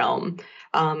clinical realm,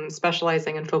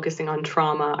 specializing and focusing on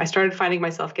trauma, I started finding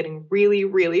myself getting really,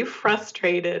 really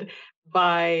frustrated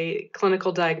by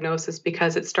clinical diagnosis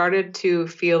because it started to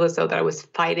feel as though that I was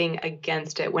fighting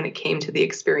against it when it came to the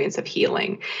experience of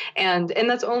healing. And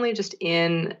that's only just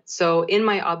in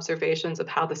my observations of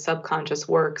how the subconscious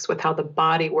works with how the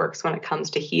body works when it comes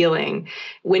to healing,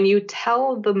 when you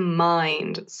tell the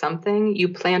mind something, you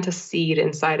plant a seed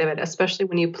inside of it, especially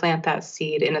when you plant that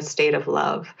seed in a state of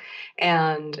love.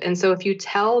 And so if you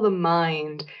tell the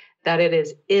mind that it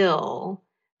is ill,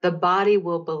 the body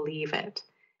will believe it.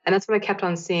 And that's what I kept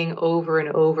on seeing over and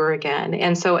over again.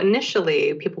 And so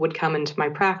initially people would come into my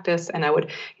practice and I would,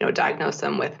 diagnose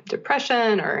them with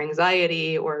depression or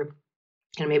anxiety or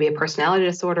maybe a personality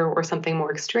disorder or something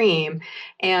more extreme.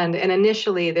 And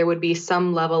initially there would be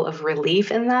some level of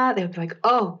relief in that. They would be like,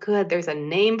 oh, good, there's a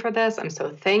name for this. I'm so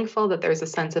thankful that there's a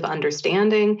sense of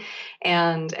understanding.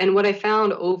 And what I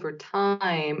found over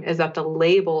time is that the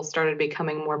label started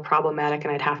becoming more problematic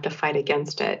and I'd have to fight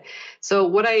against it. So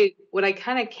what I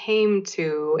kind of came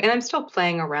to, and I'm still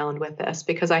playing around with this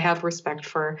because I have respect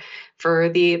for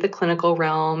the clinical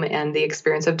realm and the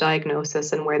experience of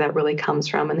diagnosis and where that really comes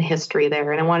from and the history there.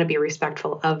 And I want to be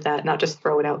respectful of that, not just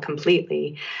throw it out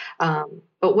completely.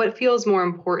 But what feels more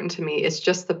important to me is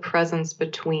just the presence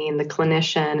between the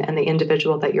clinician and the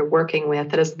individual that you're working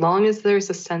with, that as long as there's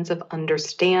a sense of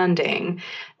understanding,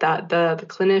 that the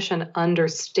clinician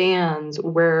understands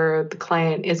where the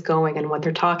client is going and what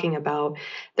they're talking about,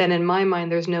 then in my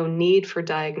mind, there's no need for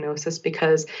diagnosis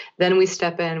because then we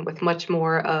step in with much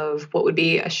more of what would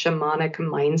be a shamanic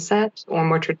mindset or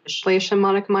more traditionally a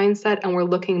shamanic mindset, and we're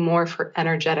looking more for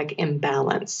energetic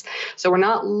imbalance. So we're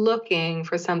not looking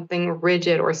for something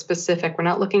rigid or specific. We're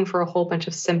not looking for a whole bunch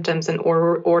of symptoms in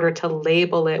order to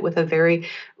label it with a very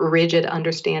rigid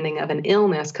understanding of an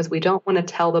illness, because we don't want to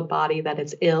tell the body that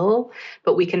it's ill,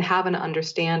 but we can have an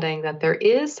understanding that there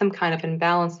is some kind of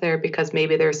imbalance there because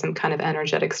maybe there's some kind of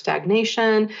energetic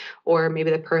stagnation, or maybe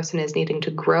the person is needing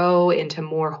to grow into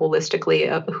more holistically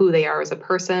of who they are as a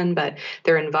person, but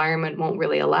their environment won't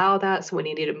really allow that. So we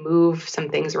need to move some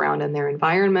things around in their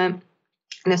environment.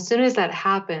 And as soon as that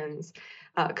happens,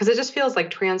 because it just feels like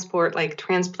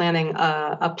transplanting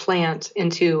a plant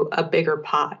into a bigger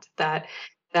pot, that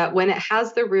when it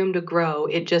has the room to grow,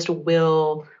 it just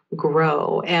will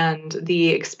grow. And the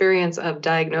experience of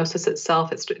diagnosis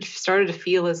itself, it started to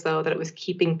feel as though that it was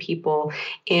keeping people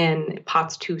in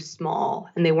pots too small,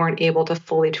 and they weren't able to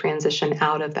fully transition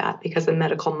out of that because the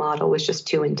medical model was just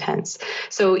too intense.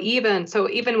 So even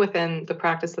within the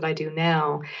practice that I do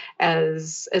now,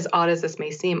 as odd as this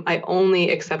may seem, I only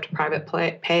accept private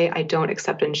pay. I don't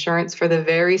accept insurance for the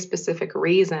very specific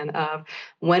reason of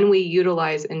when we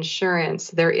utilize insurance,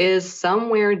 there is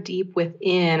somewhere deep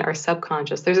within our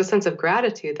subconscious, there's a sense of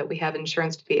gratitude that we have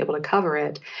insurance to be able to cover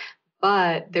it.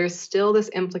 But there's still this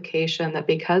implication that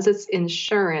because it's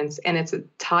insurance and it's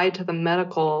tied to the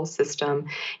medical system,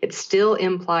 it still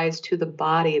implies to the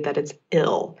body that it's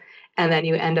ill. And then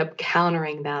you end up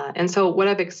countering that. And so what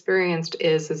I've experienced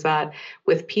is that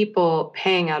with people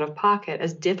paying out of pocket,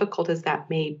 as difficult as that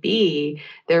may be,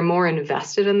 they're more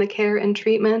invested in the care and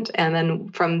treatment. And then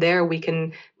from there, we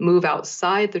can move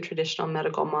outside the traditional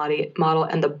medical model,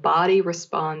 and the body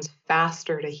responds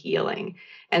faster to healing.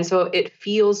 And so it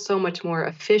feels so much more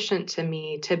efficient to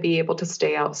me to be able to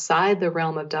stay outside the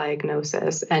realm of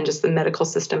diagnosis and just the medical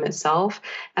system itself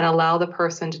and allow the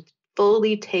person to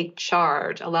fully take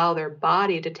charge, allow their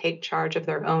body to take charge of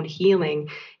their own healing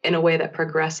in a way that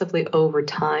progressively over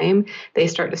time, they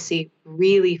start to see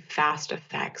really fast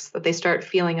effects, that they start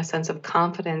feeling a sense of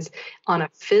confidence on a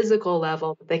physical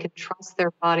level, that they can trust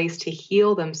their bodies to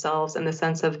heal themselves in the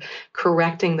sense of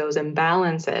correcting those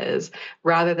imbalances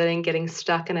rather than getting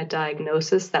stuck in a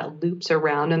diagnosis that loops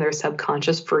around in their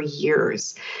subconscious for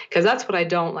years. Because that's what I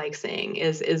don't like seeing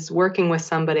is working with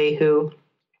somebody who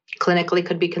clinically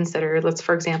could be considered, let's,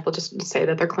 for example, just say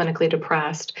that they're clinically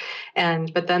depressed,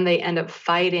 but then they end up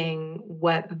fighting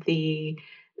what the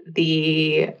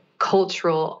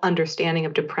cultural understanding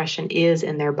of depression is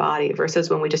in their body,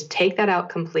 versus when we just take that out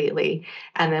completely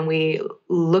and then we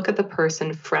look at the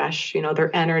person fresh,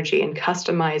 their energy, and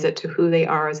customize it to who they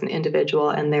are as an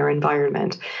individual and their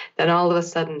environment, then all of a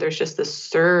sudden there's just this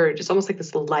surge. It's almost like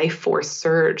this life force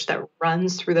surge that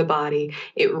runs through the body.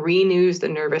 It renews the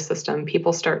nervous system.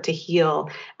 People start to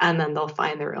heal, and then they'll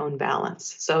find their own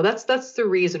balance. So that's the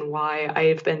reason why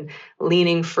I've been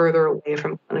leaning further away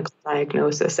from clinical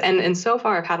diagnosis. And so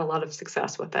far I've had a lot of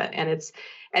success with it.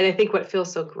 And I think what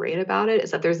feels so great about it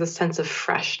is that there's a sense of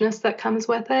freshness that comes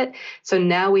with it. So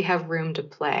now we have room to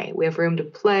play. We have room to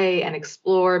play and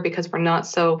explore because we're not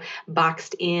so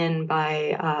boxed in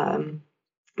by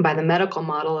by the medical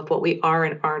model of what we are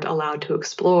and aren't allowed to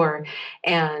explore.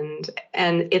 And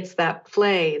it's that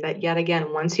play that, yet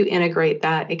again, once you integrate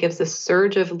that, it gives a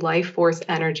surge of life force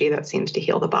energy that seems to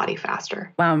heal the body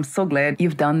faster. Wow, I'm so glad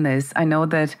you've done this. I know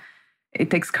that it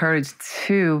takes courage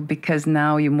too, because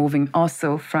now you're moving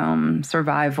also from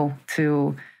survival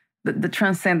to the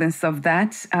transcendence of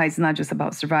that. It's not just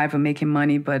about survival, making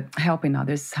money, but helping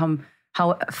others.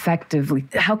 How effectively,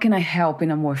 how can I help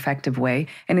in a more effective way?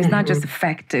 And it's not just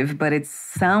effective, but it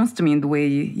sounds to me in the way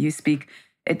you speak,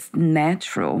 it's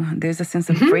natural. There's a sense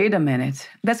of freedom in it.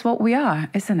 That's what we are,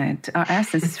 isn't it? Our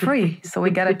essence is free. So we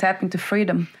got to tap into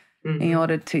freedom in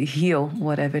order to heal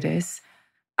whatever it is.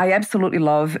 I absolutely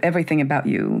love everything about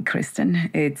you, Kristin.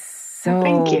 It's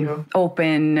so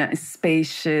open,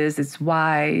 spacious, it's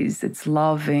wise, it's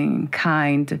loving,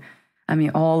 kind. I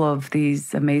mean, all of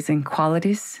these amazing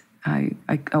qualities I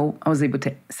was able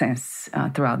to sense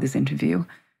throughout this interview.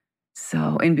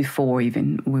 So, and before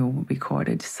even we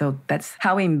recorded. So that's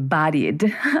how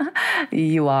embodied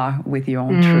you are with your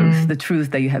own truth, the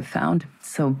truth that you have found.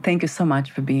 So thank you so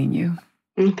much for being you.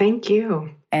 Thank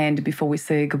you. And before we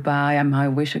say goodbye, I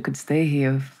wish I could stay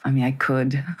here. I mean, I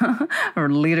could, or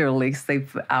literally stay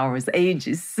for hours,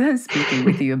 ages, speaking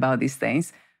with you about these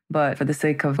things. But for the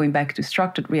sake of going back to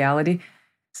structured reality,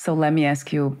 so let me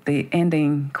ask you the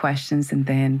ending questions and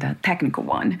then the technical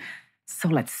one. So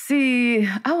let's see.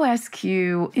 I'll ask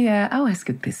you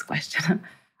this question.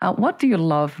 What do you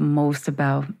love most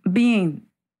about being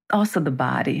also the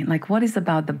body? Like, what is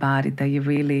about the body that you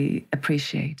really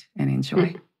appreciate and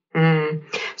enjoy?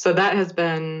 So that has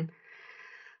been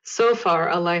so far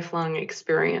a lifelong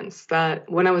experience.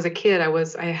 That when I was a kid,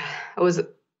 I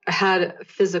had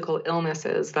physical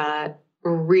illnesses that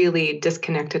really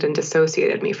disconnected and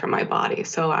dissociated me from my body.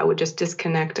 So I would just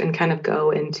disconnect and kind of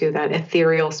go into that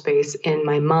ethereal space in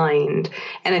my mind.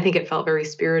 And I think it felt very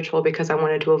spiritual because I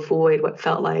wanted to avoid what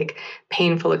felt like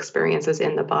painful experiences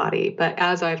in the body. But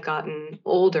as I've gotten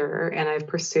older and I've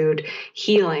pursued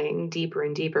healing deeper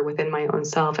and deeper within my own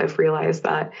self, I've realized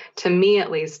that, to me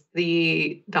at least,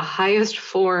 the highest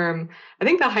form, I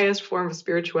think the highest form of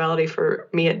spirituality for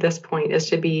me at this point is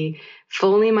to be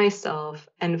fully myself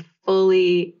and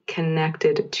fully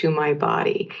connected to my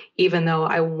body, even though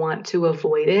I want to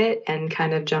avoid it and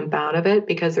kind of jump out of it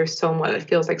because there's so much, it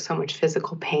feels like so much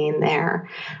physical pain there.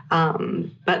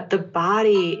 But the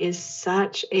body is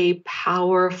such a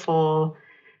powerful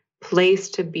place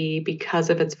to be because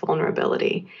of its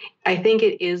vulnerability. I think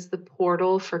it is the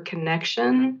portal for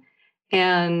connection.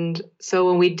 And so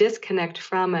when we disconnect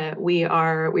from it, we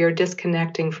are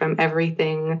disconnecting from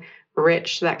everything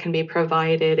rich that can be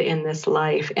provided in this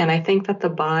life. And I think that the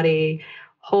body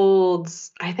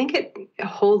it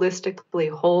holistically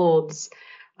holds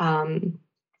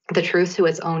the truth to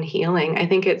its own healing. I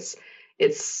think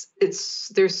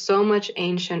there's so much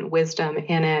ancient wisdom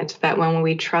in it that when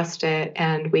we trust it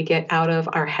and we get out of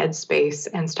our headspace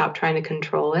and stop trying to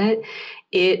control it,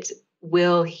 it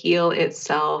will heal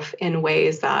itself in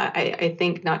ways that I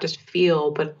think not just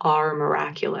feel, but are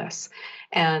miraculous.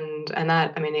 And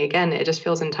that, I mean, again, it just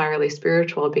feels entirely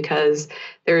spiritual because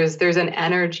there's an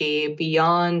energy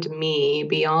beyond me,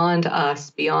 beyond us,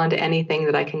 beyond anything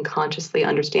that I can consciously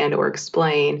understand or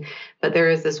explain. But there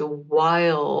is this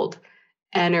wild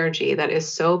energy that is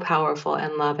so powerful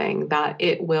and loving that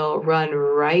it will run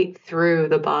right through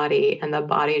the body and the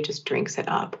body just drinks it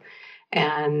up.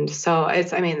 And so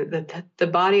the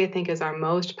body, I think, is our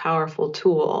most powerful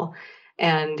tool.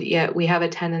 And yet we have a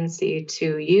tendency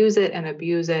to use it and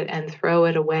abuse it and throw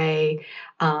it away,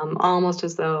 almost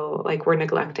as though like we're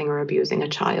neglecting or abusing a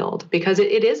child, because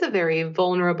it is a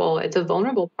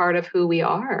vulnerable part of who we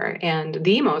are and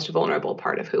the most vulnerable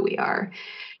part of who we are.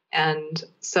 And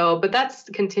so, but that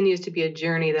continues to be a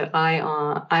journey that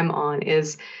I'm on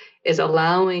is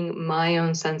allowing my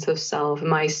own sense of self,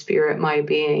 my spirit, my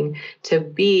being to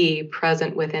be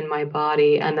present within my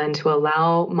body, and then to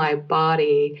allow my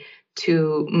body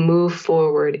to move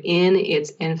forward in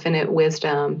its infinite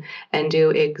wisdom and do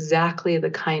exactly the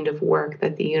kind of work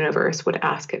that the universe would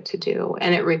ask it to do.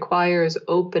 And it requires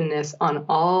openness on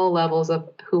all levels of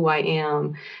who I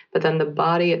am, but then the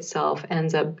body itself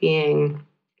ends up being,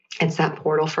 it's that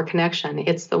portal for connection.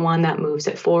 It's the one that moves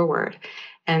it forward.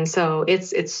 And so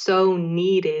it's so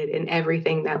needed in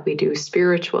everything that we do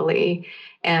spiritually.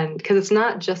 And because it's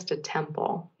not just a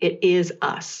temple, it is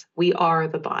us. We are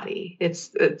the body. It's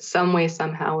some way,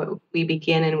 somehow, we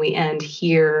begin and we end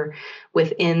here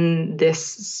within this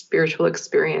spiritual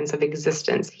experience of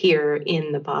existence here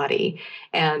in the body.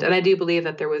 And I do believe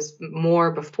that there was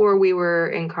more before we were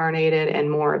incarnated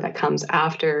and more that comes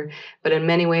after. But in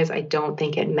many ways, I don't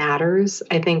think it matters.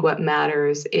 I think what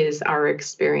matters is our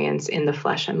experience in the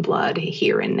flesh and blood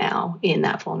here and now in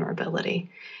that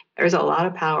vulnerability. There's a lot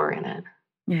of power in it.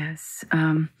 Yes.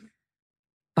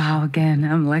 Wow, again,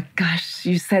 I'm like, gosh,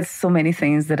 you said so many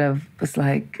things that I was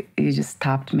like, you just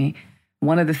stopped me.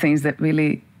 One of the things that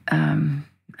really kind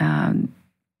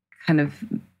of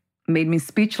made me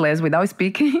speechless without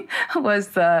speaking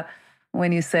was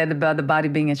when you said about the body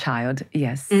being a child.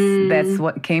 Yes, that's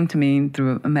what came to me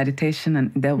through a meditation,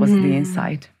 and that was the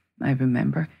insight, I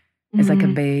remember. It's like a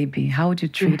baby. How would you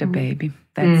treat a baby?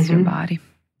 That's your body.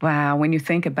 Wow, when you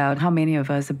think about how many of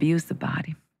us abuse the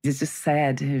body, it's just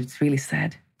sad. It's really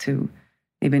sad to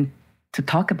even to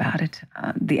talk about it.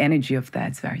 The energy of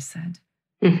that's very sad.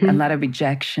 A lot of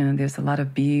rejection. There's a lot of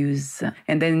abuse.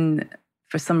 And then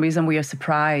for some reason we are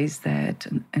surprised that,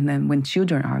 and then when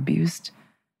children are abused,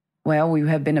 well, we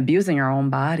have been abusing our own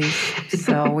bodies.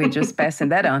 So we're just passing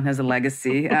that on as a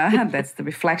legacy. That's the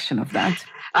reflection of that.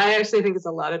 I actually think there's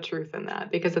a lot of truth in that,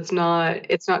 because it's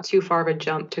not too far of a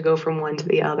jump to go from one to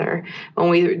the other. When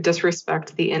we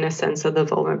disrespect the innocence of the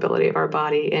vulnerability of our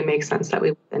body, it makes sense that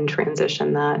we then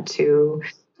transition that to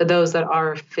those that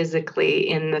are physically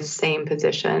in the same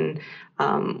position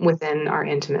within our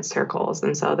intimate circles.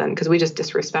 And so then, because we just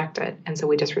disrespect it, and so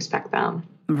we disrespect them.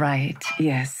 Right.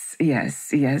 Yes.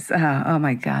 Oh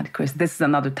my God, Chris, this is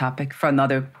another topic for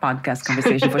another podcast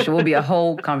conversation. For sure, will be a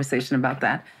whole conversation about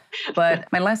that. But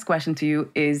my last question to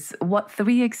you is, what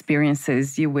 3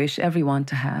 experiences you wish everyone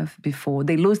to have before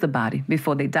they lose the body,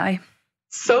 before they die?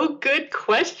 So good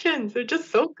questions. They're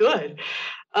just so good.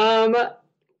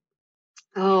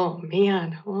 Oh,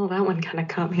 man. Well, that one kind of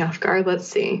caught me off guard. Let's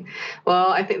see. Well,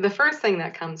 I think the first thing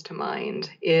that comes to mind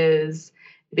is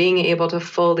being able to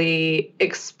fully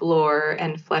explore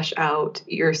and flesh out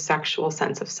your sexual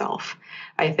sense of self.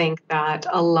 I think that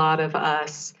a lot of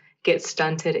us get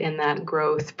stunted in that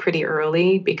growth pretty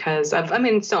early because of,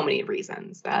 so many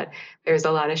reasons, that there's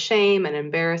a lot of shame and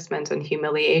embarrassment and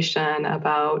humiliation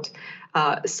about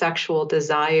sexual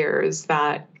desires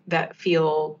that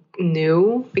feel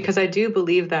new, because I do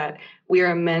believe that we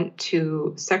are meant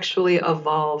to sexually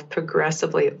evolve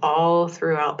progressively all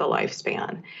throughout the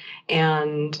lifespan.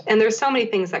 And there's so many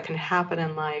things that can happen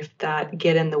in life that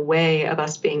get in the way of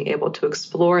us being able to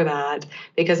explore that,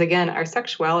 because again, our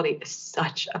sexuality is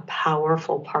such a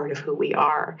powerful part of who we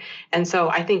are. And so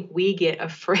I think we get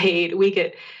afraid, we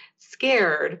get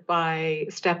scared by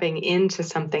stepping into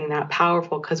something that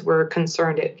powerful because we're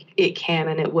concerned it can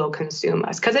and it will consume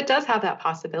us, because it does have that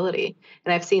possibility.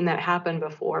 And I've seen that happen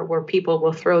before, where people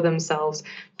will throw themselves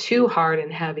too hard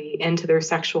and heavy into their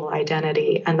sexual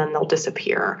identity and then they'll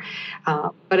disappear.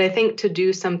 But I think to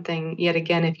do something, yet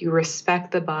again, if you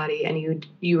respect the body and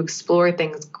you explore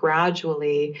things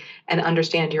gradually and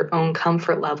understand your own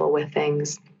comfort level with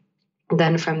things,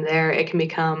 then from there, it can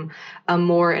become a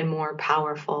more and more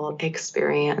powerful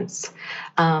experience.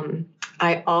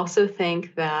 I also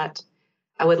think that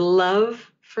I would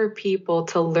love for people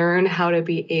to learn how to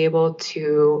be able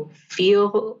to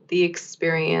feel the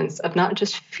experience of not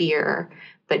just fear,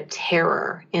 but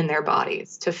terror in their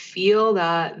bodies, to feel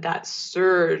that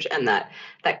surge and that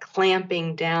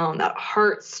clamping down, that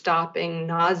heart-stopping,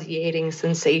 nauseating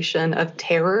sensation of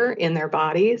terror in their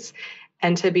bodies,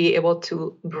 and to be able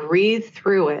to breathe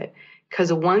through it.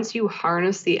 Because once you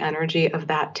harness the energy of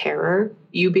that terror,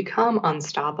 you become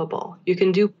unstoppable. You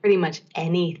can do pretty much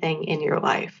anything in your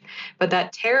life. But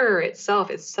that terror itself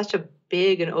is such a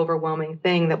big and overwhelming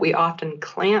thing that we often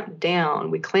clamp down.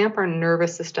 We clamp our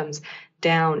nervous systems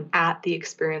down at the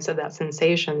experience of that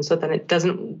sensation so that it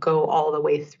doesn't go all the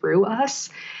way through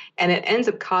us. And it ends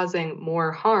up causing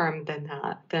more harm than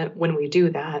when we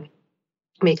do that,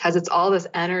 because it's all this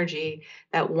energy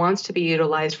that wants to be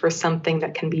utilized for something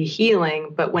that can be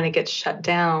healing, but when it gets shut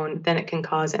down, then it can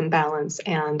cause imbalance.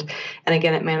 And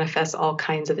again, it manifests all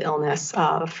kinds of illness,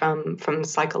 from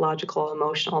psychological,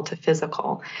 emotional to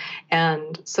physical.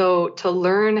 And so to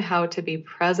learn how to be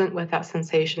present with that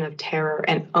sensation of terror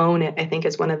and own it, I think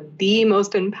is one of the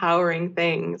most empowering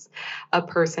things a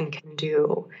person can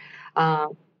do.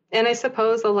 And I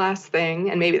suppose the last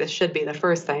thing, and maybe this should be the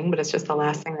first thing, but it's just the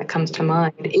last thing that comes to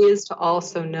mind, is to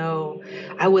also know,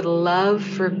 I would love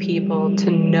for people to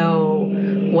know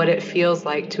what it feels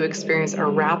like to experience a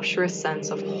rapturous sense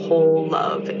of whole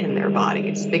love in their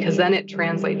bodies, because then it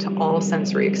translates to all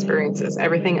sensory experiences.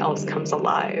 Everything else comes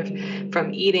alive,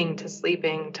 from eating to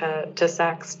sleeping to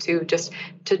sex to just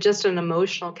an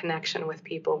emotional connection with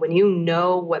people. When you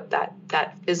know what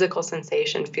that physical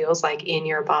sensation feels like in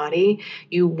your body,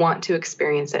 you want to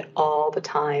experience it all the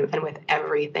time and with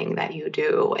everything that you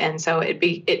do. And so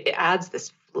it adds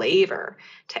this flavor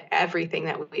to everything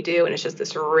that we do. And it's just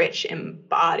this rich,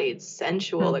 embodied,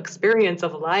 sensual experience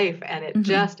of life. And it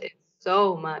just is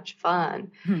so much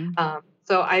fun.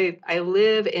 So I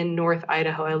live in North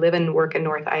Idaho. I live and work in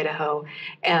North Idaho.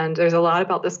 And there's a lot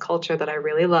about this culture that I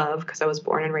really love because I was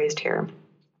born and raised here.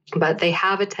 But they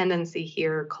have a tendency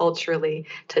here culturally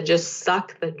to just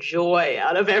suck the joy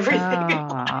out of everything.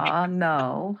 Oh,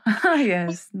 no.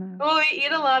 Yes. No. Well, we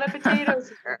eat a lot of potatoes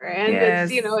here. And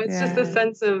it's just a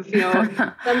sense of,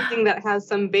 something that has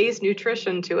some base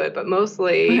nutrition to it, but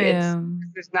mostly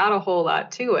there's not a whole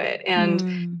lot to it.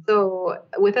 And so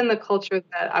within the culture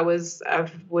that I was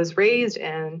raised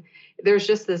in, there's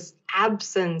just this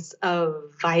absence of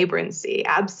vibrancy,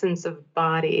 absence of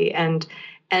body, and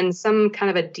some kind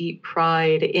of a deep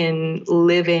pride in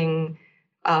living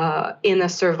in a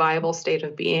survival state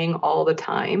of being all the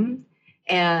time.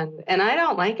 And I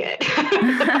don't like it.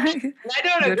 I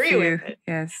don't agree with it.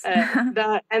 Yes.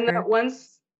 That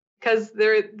once, because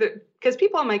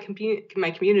people in my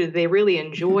community, they really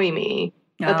enjoy me.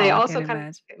 But they also kind of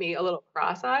look at me a little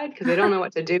cross-eyed because they don't know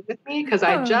what to do with me, because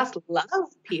I just love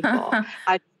people.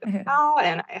 I sit out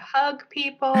and I hug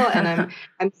people, and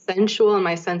I'm sensual in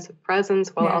my sense of presence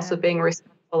while also being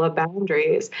respectful of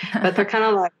boundaries. But they're kind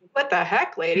of like, what the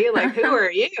heck, lady? Like, who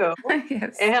are you?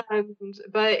 Yes.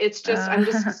 But it's just, I'm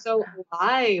just so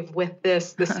alive with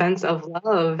this sense of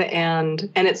love, and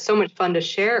it's so much fun to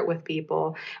share it with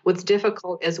people. What's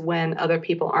difficult is when other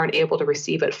people aren't able to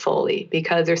receive it fully,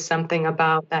 because there's something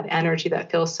about that energy that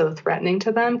feels so threatening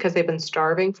to them because they've been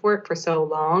starving for it for so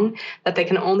long that they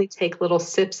can only take little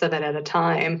sips of it at a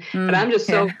time. But I'm just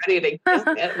so ready to get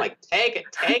it. I'm like, take it.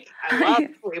 I love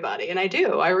everybody. And I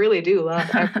do. I really do love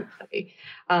everybody.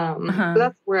 But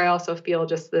that's where I also feel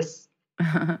just this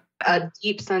a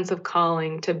deep sense of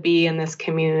calling to be in this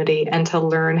community and to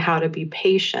learn how to be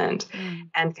patient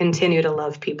and continue to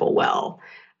love people well.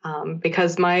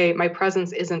 Because my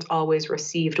presence isn't always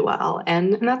received well.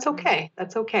 And that's okay.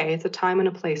 That's okay. It's a time and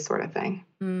a place sort of thing.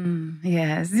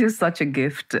 Yes, you're such a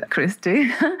gift,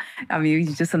 Kristi. I mean,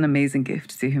 you're just an amazing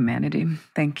gift to humanity.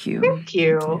 Thank you. Thank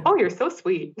you. Oh, you're so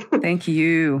sweet. Thank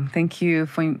you. Thank you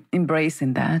for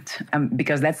embracing that,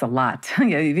 because that's a lot.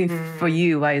 Even for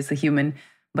you as a human.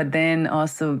 But then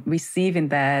also receiving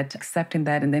that, accepting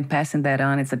that, and then passing that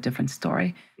on, it's a different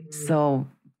story. So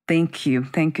thank you.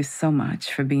 Thank you so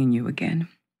much for being you again.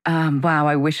 Wow,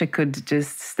 I wish I could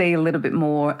just stay a little bit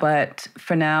more. But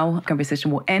for now,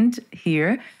 conversation will end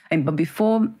here. But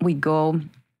before we go,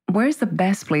 where's the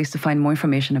best place to find more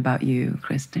information about you,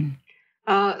 Kristin?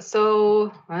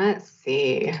 So let's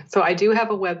see. So I do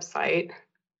have a website.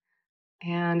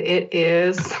 And it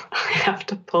is, I have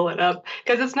to pull it up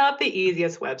because it's not the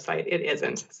easiest website. It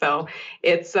isn't. So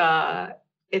it's a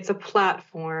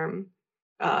platform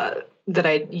that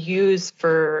I use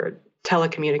for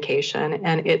telecommunication,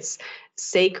 and it's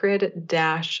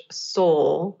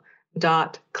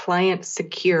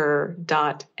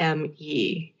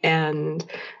sacred-soul.clientsecure.me. And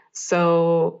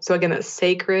so again, that's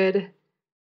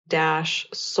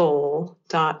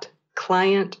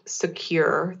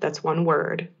sacred-soul.clientsecure, that's one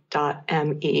word,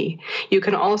 .me. You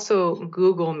can also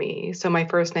Google me. So my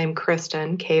first name,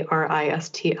 Kristin,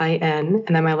 Kristin, and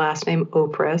then my last name,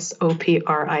 Opris,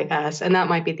 Opris. And that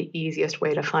might be the easiest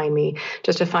way to find me,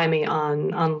 just to find me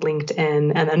on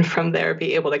LinkedIn, and then from there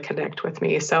be able to connect with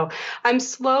me. So I'm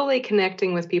slowly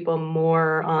connecting with people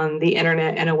more on the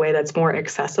internet in a way that's more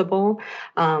accessible.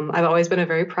 I've always been a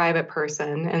very private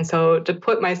person. And so to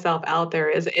put myself out there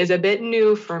is a bit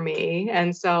new for me.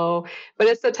 And so, but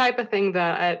it's the type of thing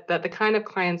that the kind of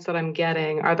clients that I'm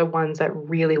getting are the ones that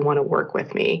really want to work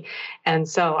with me. And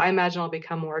so I imagine I'll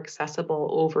become more accessible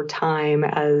over time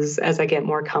as I get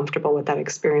more comfortable with that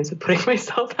experience of putting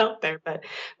myself out there. But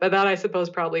that, I suppose,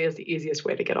 probably is the easiest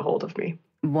way to get a hold of me.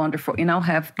 Wonderful. And I'll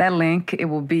have that link. It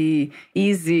will be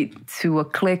easy to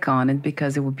click on it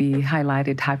because it will be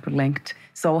highlighted, hyperlinked.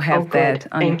 So I'll have that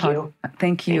on your part.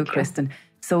 Thank you, Kristin.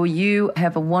 So you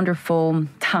have a wonderful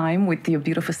time with your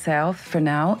beautiful self for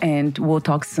now, and we'll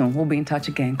talk soon. We'll be in touch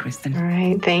again, Kristin. All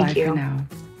right. Thank you. Bye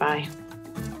for now. Bye.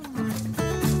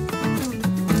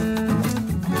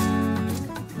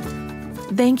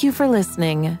 Thank you for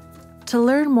listening. To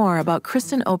learn more about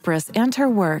Kristin Opris and her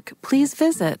work, please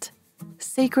visit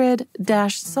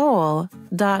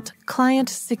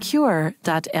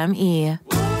sacred-soul.clientsecure.me.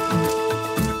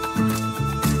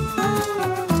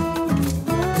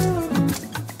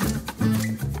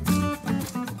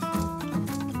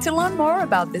 To learn more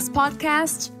about this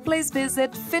podcast, please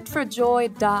visit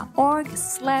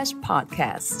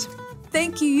fitforjoy.org/podcast.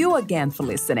 Thank you again for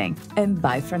listening, and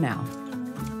bye for now.